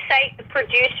actually recite the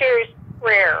producer's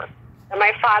prayer that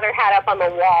my father had up on the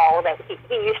wall that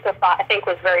he used to think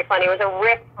was very funny. It was a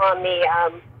riff on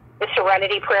the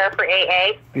Serenity Prayer for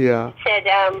AA. Yeah. It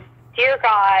said, Dear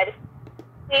God,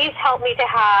 please help me to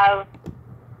have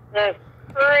the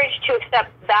courage to accept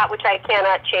that which I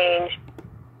cannot change,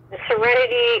 the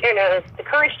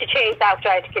courage to change that which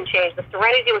I can change, the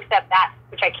serenity to accept that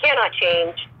which I cannot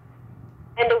change,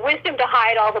 and the wisdom to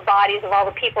hide all the bodies of all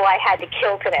the people I had to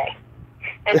kill today.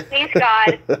 And please,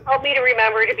 God, help me to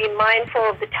remember to be mindful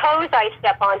of the toes I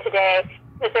step on today,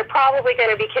 because they're probably going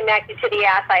to be connected to the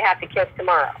ass I have to kiss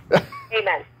tomorrow.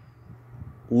 Amen.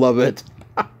 Love it.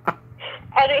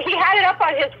 And he had it up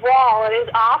on his wall in his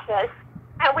office,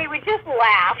 and we would just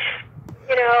laugh,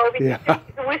 because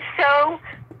it was so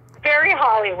very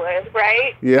Hollywood,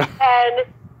 right? Yeah.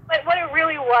 But what it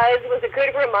really was a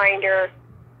good reminder,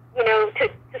 to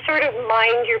sort of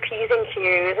mind your P's and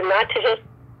Q's and not to just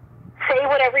say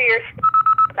whatever you're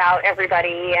about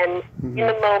everybody and in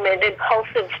the moment,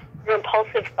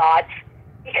 impulsive thoughts,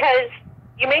 because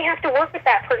you may have to work with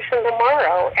that person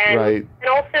tomorrow. And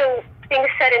also, things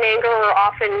said in anger are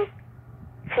often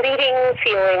fleeting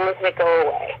feelings that go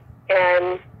away.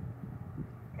 And,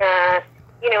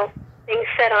 things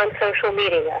said on social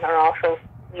media are also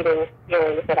fleeting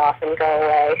feelings that often go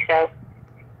away. So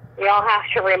we all have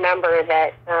to remember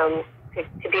that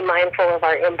to be mindful of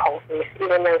our impulses,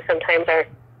 even though sometimes our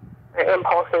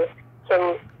impulses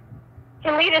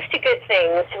can lead us to good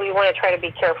things. We want to try to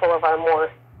be careful of our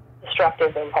more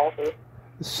destructive impulses.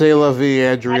 C'est la vie,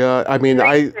 Andrea.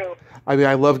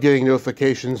 I love getting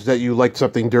notifications that you liked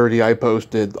something dirty I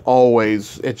posted.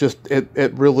 Always,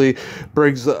 it really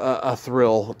brings a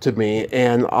thrill to me.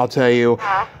 And I'll tell you,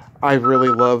 I really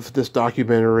love this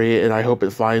documentary, and I hope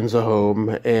it finds a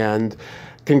home. And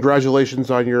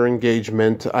congratulations on your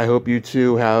engagement. I hope you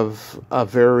two have a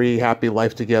very happy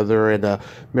life together, and a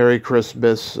Merry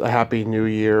Christmas, a Happy New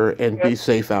Year, and be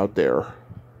safe out there.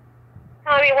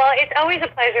 Tommy, well, it's always a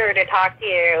pleasure to talk to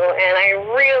you, and I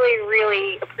really,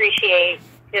 really appreciate,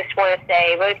 just want to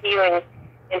say, both you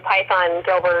and Python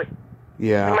Gilbert.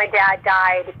 Yeah. When my dad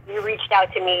died, you reached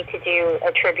out to me to do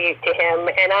a tribute to him,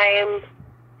 and I am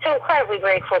so incredibly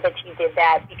grateful that you did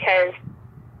that, because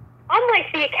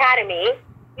unlike the Academy,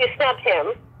 you snubbed him.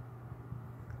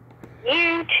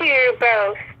 You two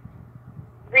both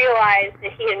realized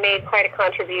that he had made quite a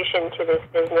contribution to this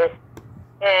business,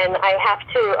 and I have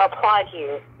to applaud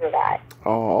you for that.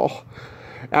 Oh,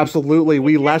 absolutely.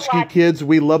 We latchkey kids,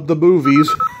 we love the movies.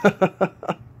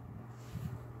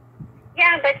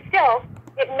 Yeah, but still,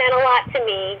 it meant a lot to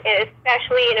me,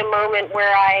 especially in a moment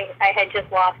where I had just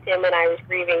lost him and I was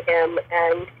grieving him,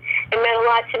 and it meant a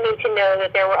lot to me to know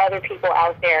that there were other people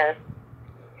out there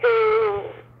who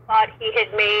thought he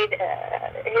had made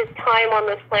his time on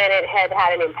this planet had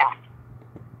an impact.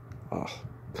 Oh,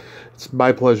 it's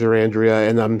my pleasure, Andrea,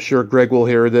 and I'm sure Greg will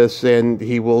hear this and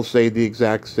he will say the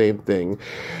exact same thing.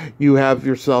 You have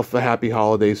yourself a happy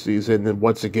holiday season, and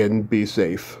once again, be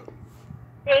safe.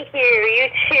 Thank you. You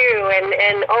too,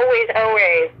 and always,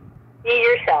 always, be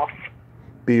yourself.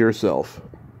 Be yourself.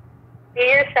 Be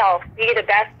yourself. Be the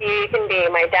best you can be.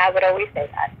 My dad would always say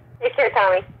that. Take care,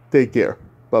 Tommy. Take care.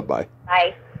 Bye-bye.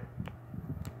 Bye.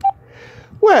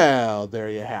 Well, there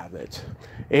you have it.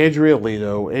 Andria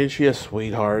Litto, ain't she a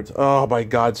sweetheart? Oh my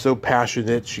God, so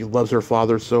passionate. She loves her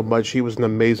father so much. He was an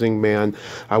amazing man.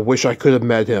 I wish I could have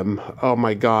met him. Oh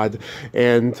my God.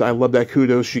 And I love that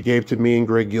kudos she gave to me and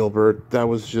Greg Gilbert. That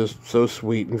was just so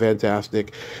sweet and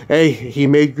fantastic. Hey, he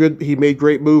made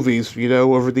great movies, you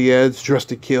know, Over the Edge, Dressed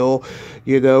to Kill.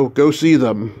 You know, go see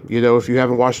them. You know, if you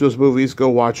haven't watched those movies, go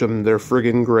watch them. They're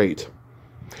friggin' great.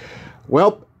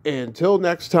 Well, until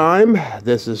next time,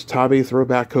 this is Tommy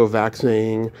Throwback Kovac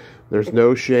saying there's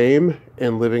no shame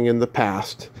in living in the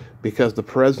past, because the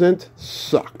present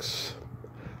sucks.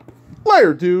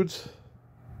 Later, dudes.